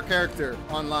up with your character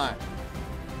online.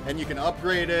 And you can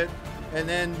upgrade it, and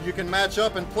then you can match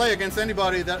up and play against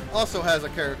anybody that also has a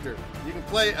character. You can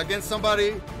play against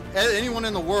somebody, anyone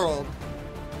in the world,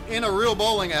 in a real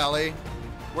bowling alley,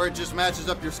 where it just matches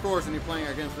up your scores and you're playing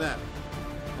against them.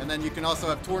 And then you can also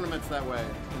have tournaments that way,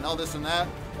 and all this and that.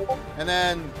 And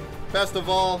then, best of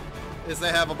all, is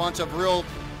they have a bunch of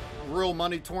real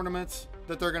money tournaments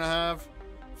that they're gonna have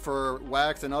for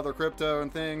wax and other crypto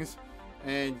and things.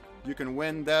 And you can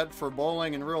win that for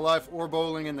bowling in real life or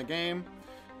bowling in the game.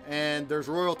 And there's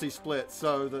royalty splits,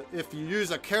 so if you use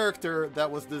a character that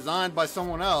was designed by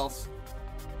someone else,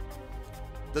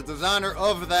 the designer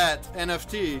of that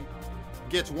NFT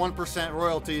gets 1%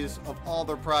 royalties of all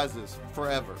their prizes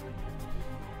forever.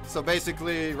 So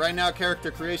basically, right now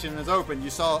character creation is open. You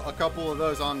saw a couple of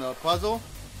those on the puzzle.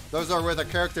 Those are with a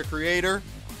character creator,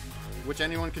 which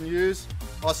anyone can use.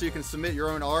 Also, you can submit your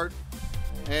own art.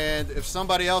 And if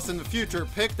somebody else in the future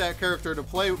picked that character to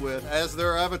play with as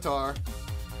their avatar,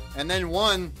 and then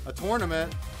won a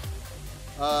tournament,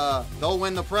 they'll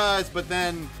win the prize, but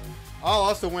then I'll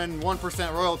also win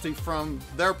 1% royalty from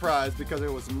their prize because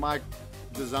it was my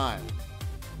design.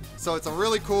 So it's a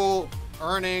really cool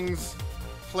earnings,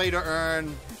 play to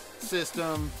earn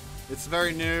system. It's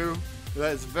very new.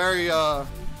 It's very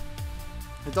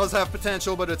It does have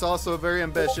potential, but it's also very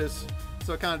ambitious.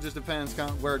 So it kind of just depends kind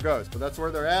of where it goes. But that's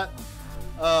where they're at.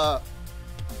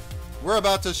 We're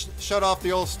about to shut off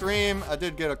the old stream. I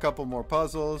did get a couple more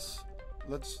puzzles.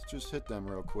 Let's just hit them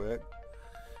real quick.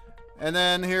 And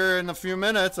then here in a few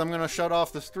minutes, I'm going to shut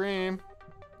off the stream.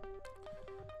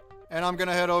 And I'm going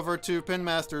to head over to Pin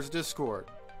Master's Discord.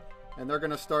 And they're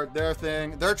going to start their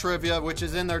thing, their trivia, which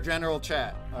is in their general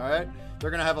chat. All right? They're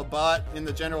going to have a bot in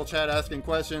the general chat asking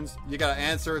questions. You got to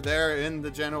answer there in the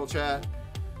general chat.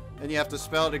 And you have to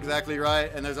spell it exactly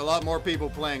right. And there's a lot more people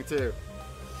playing too.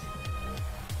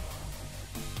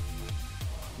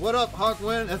 What up,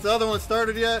 Hawkwin? Has the other one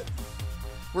started yet?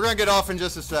 We're going to get off in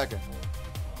just a second.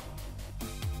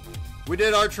 We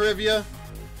did our trivia.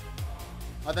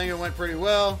 I think it went pretty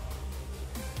well.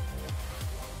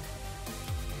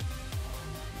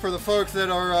 For the folks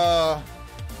that are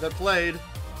that played,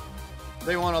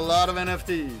 they won a lot of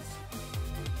NFTs.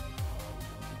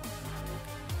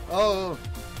 Oh,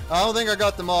 I don't think I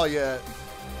got them all yet.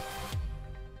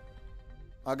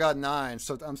 I got 9,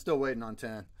 so I'm still waiting on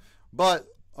 10. But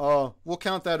we'll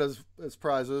count that as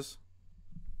prizes.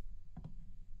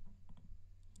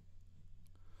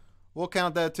 We'll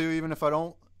count that too, even if I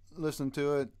don't listen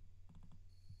to it.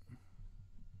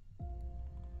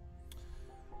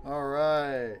 All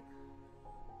right.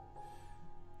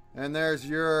 And there's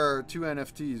your 2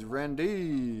 NFTs,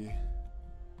 Randy.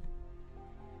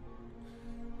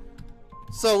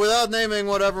 So without naming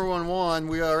what everyone won,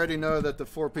 we already know that the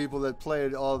 4 people that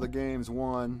played all the games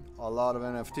won a lot of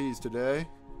NFTs today.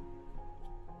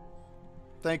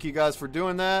 Thank you guys for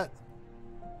doing that.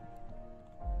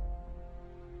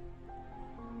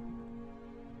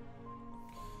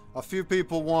 A few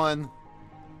people won.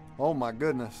 Oh my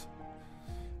goodness.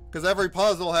 Because every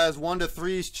puzzle has 1 to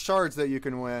 3 shards that you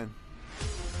can win.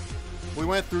 We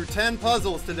went through 10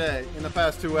 puzzles today in the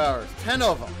past 2 hours. 10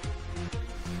 of them.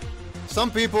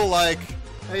 Some people like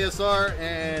ASR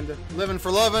and Living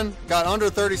for Lovin' got under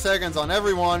 30 seconds on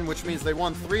every one, which means they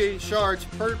won 3 shards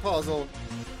per puzzle,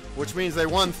 which means they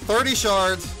won 30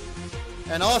 shards.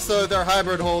 And also they're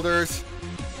hybrid holders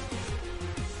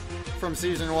from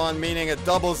season 1, meaning it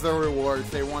doubles their rewards.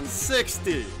 They won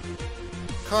 60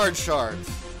 card shards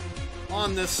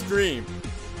on this stream.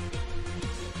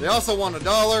 They also won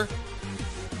 $1,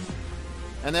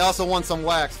 and they also won some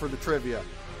wax for the trivia.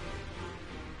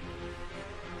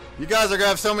 You guys are gonna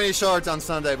have so many shards on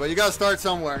Sunday, but you gotta start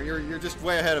somewhere. You're just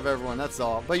way ahead of everyone, that's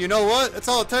all. But you know what? That's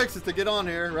all it takes is to get on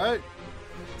here, right?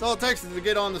 That's all it takes is to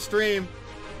get on the stream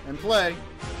and play.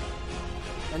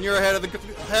 And you're ahead of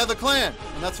the clan.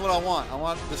 And that's what I want. I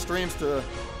want the streams to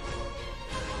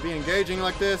be engaging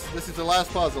like this. This is the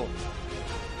last puzzle.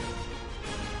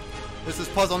 This is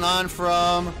puzzle 9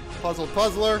 from Puzzled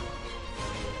Puzzler.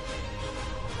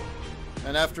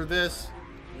 And after this,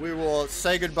 we will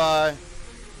say goodbye.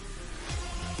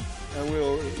 And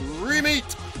we'll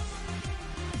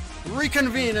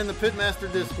reconvene in the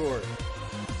Pitmaster Discord.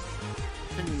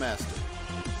 Pitmaster.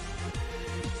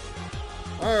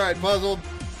 Alright, Puzzled.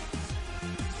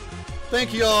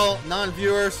 Thank you all,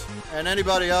 non-viewers, and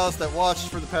anybody else that watched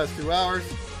for the past 2 hours.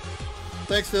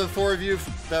 Thanks to the 4 of you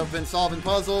that have been solving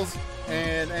puzzles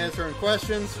and answering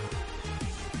questions.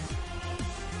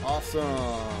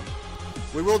 Awesome.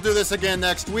 We will do this again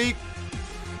next week.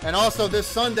 And also this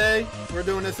Sunday, we're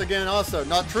doing this again also.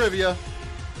 Not trivia,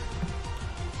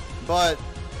 but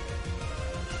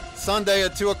Sunday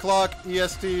at 2 o'clock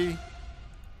EST,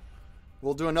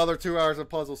 we'll do another 2 hours of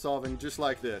puzzle solving just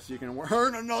like this. You can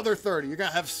earn another 30. You're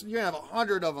gonna have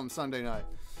 100 of them Sunday night.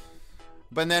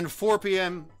 But then 4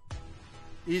 p.m.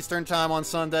 Eastern time on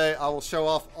Sunday, I will show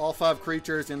off all 5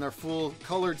 creatures in their full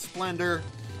colored splendor,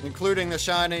 including the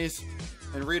shinies,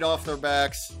 and read off their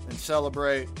backs and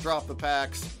celebrate, drop the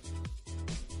packs,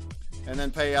 and then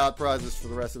pay out prizes for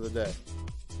the rest of the day.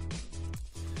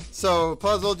 So,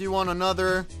 Puzzle, do you want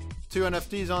another 2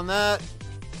 NFTs on that?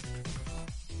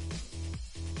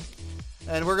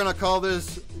 And we're gonna call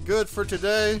this good for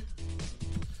today.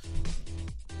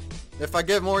 If I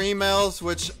get more emails,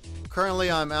 which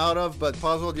currently I'm out of, but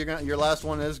Puzzled, your last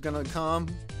one is gonna come,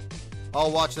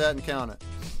 I'll watch that and count it.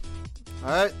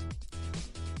 Alright?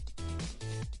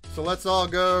 So let's all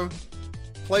go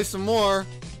play some more.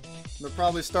 They're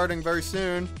probably starting very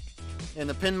soon in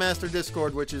the Pinmaster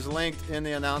Discord, which is linked in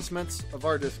the announcements of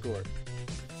our Discord.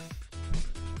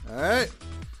 Alright?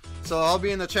 So I'll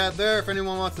be in the chat there if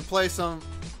anyone wants to play some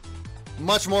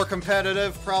much more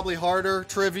competitive, probably harder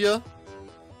trivia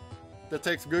that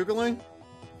takes Googling.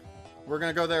 We're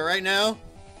going to go there right now.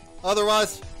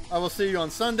 Otherwise, I will see you on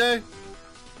Sunday.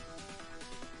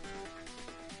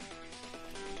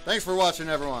 Thanks for watching,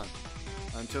 everyone.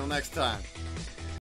 Until next time.